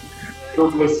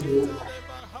 God bless you.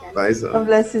 Bye, sir. God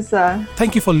bless you, sir.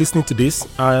 Thank you for listening to this.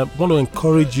 I want to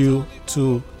encourage you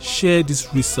to share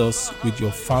this resource with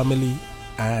your family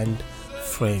and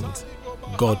friends.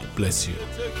 God bless you.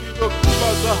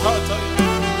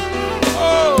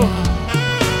 Oh.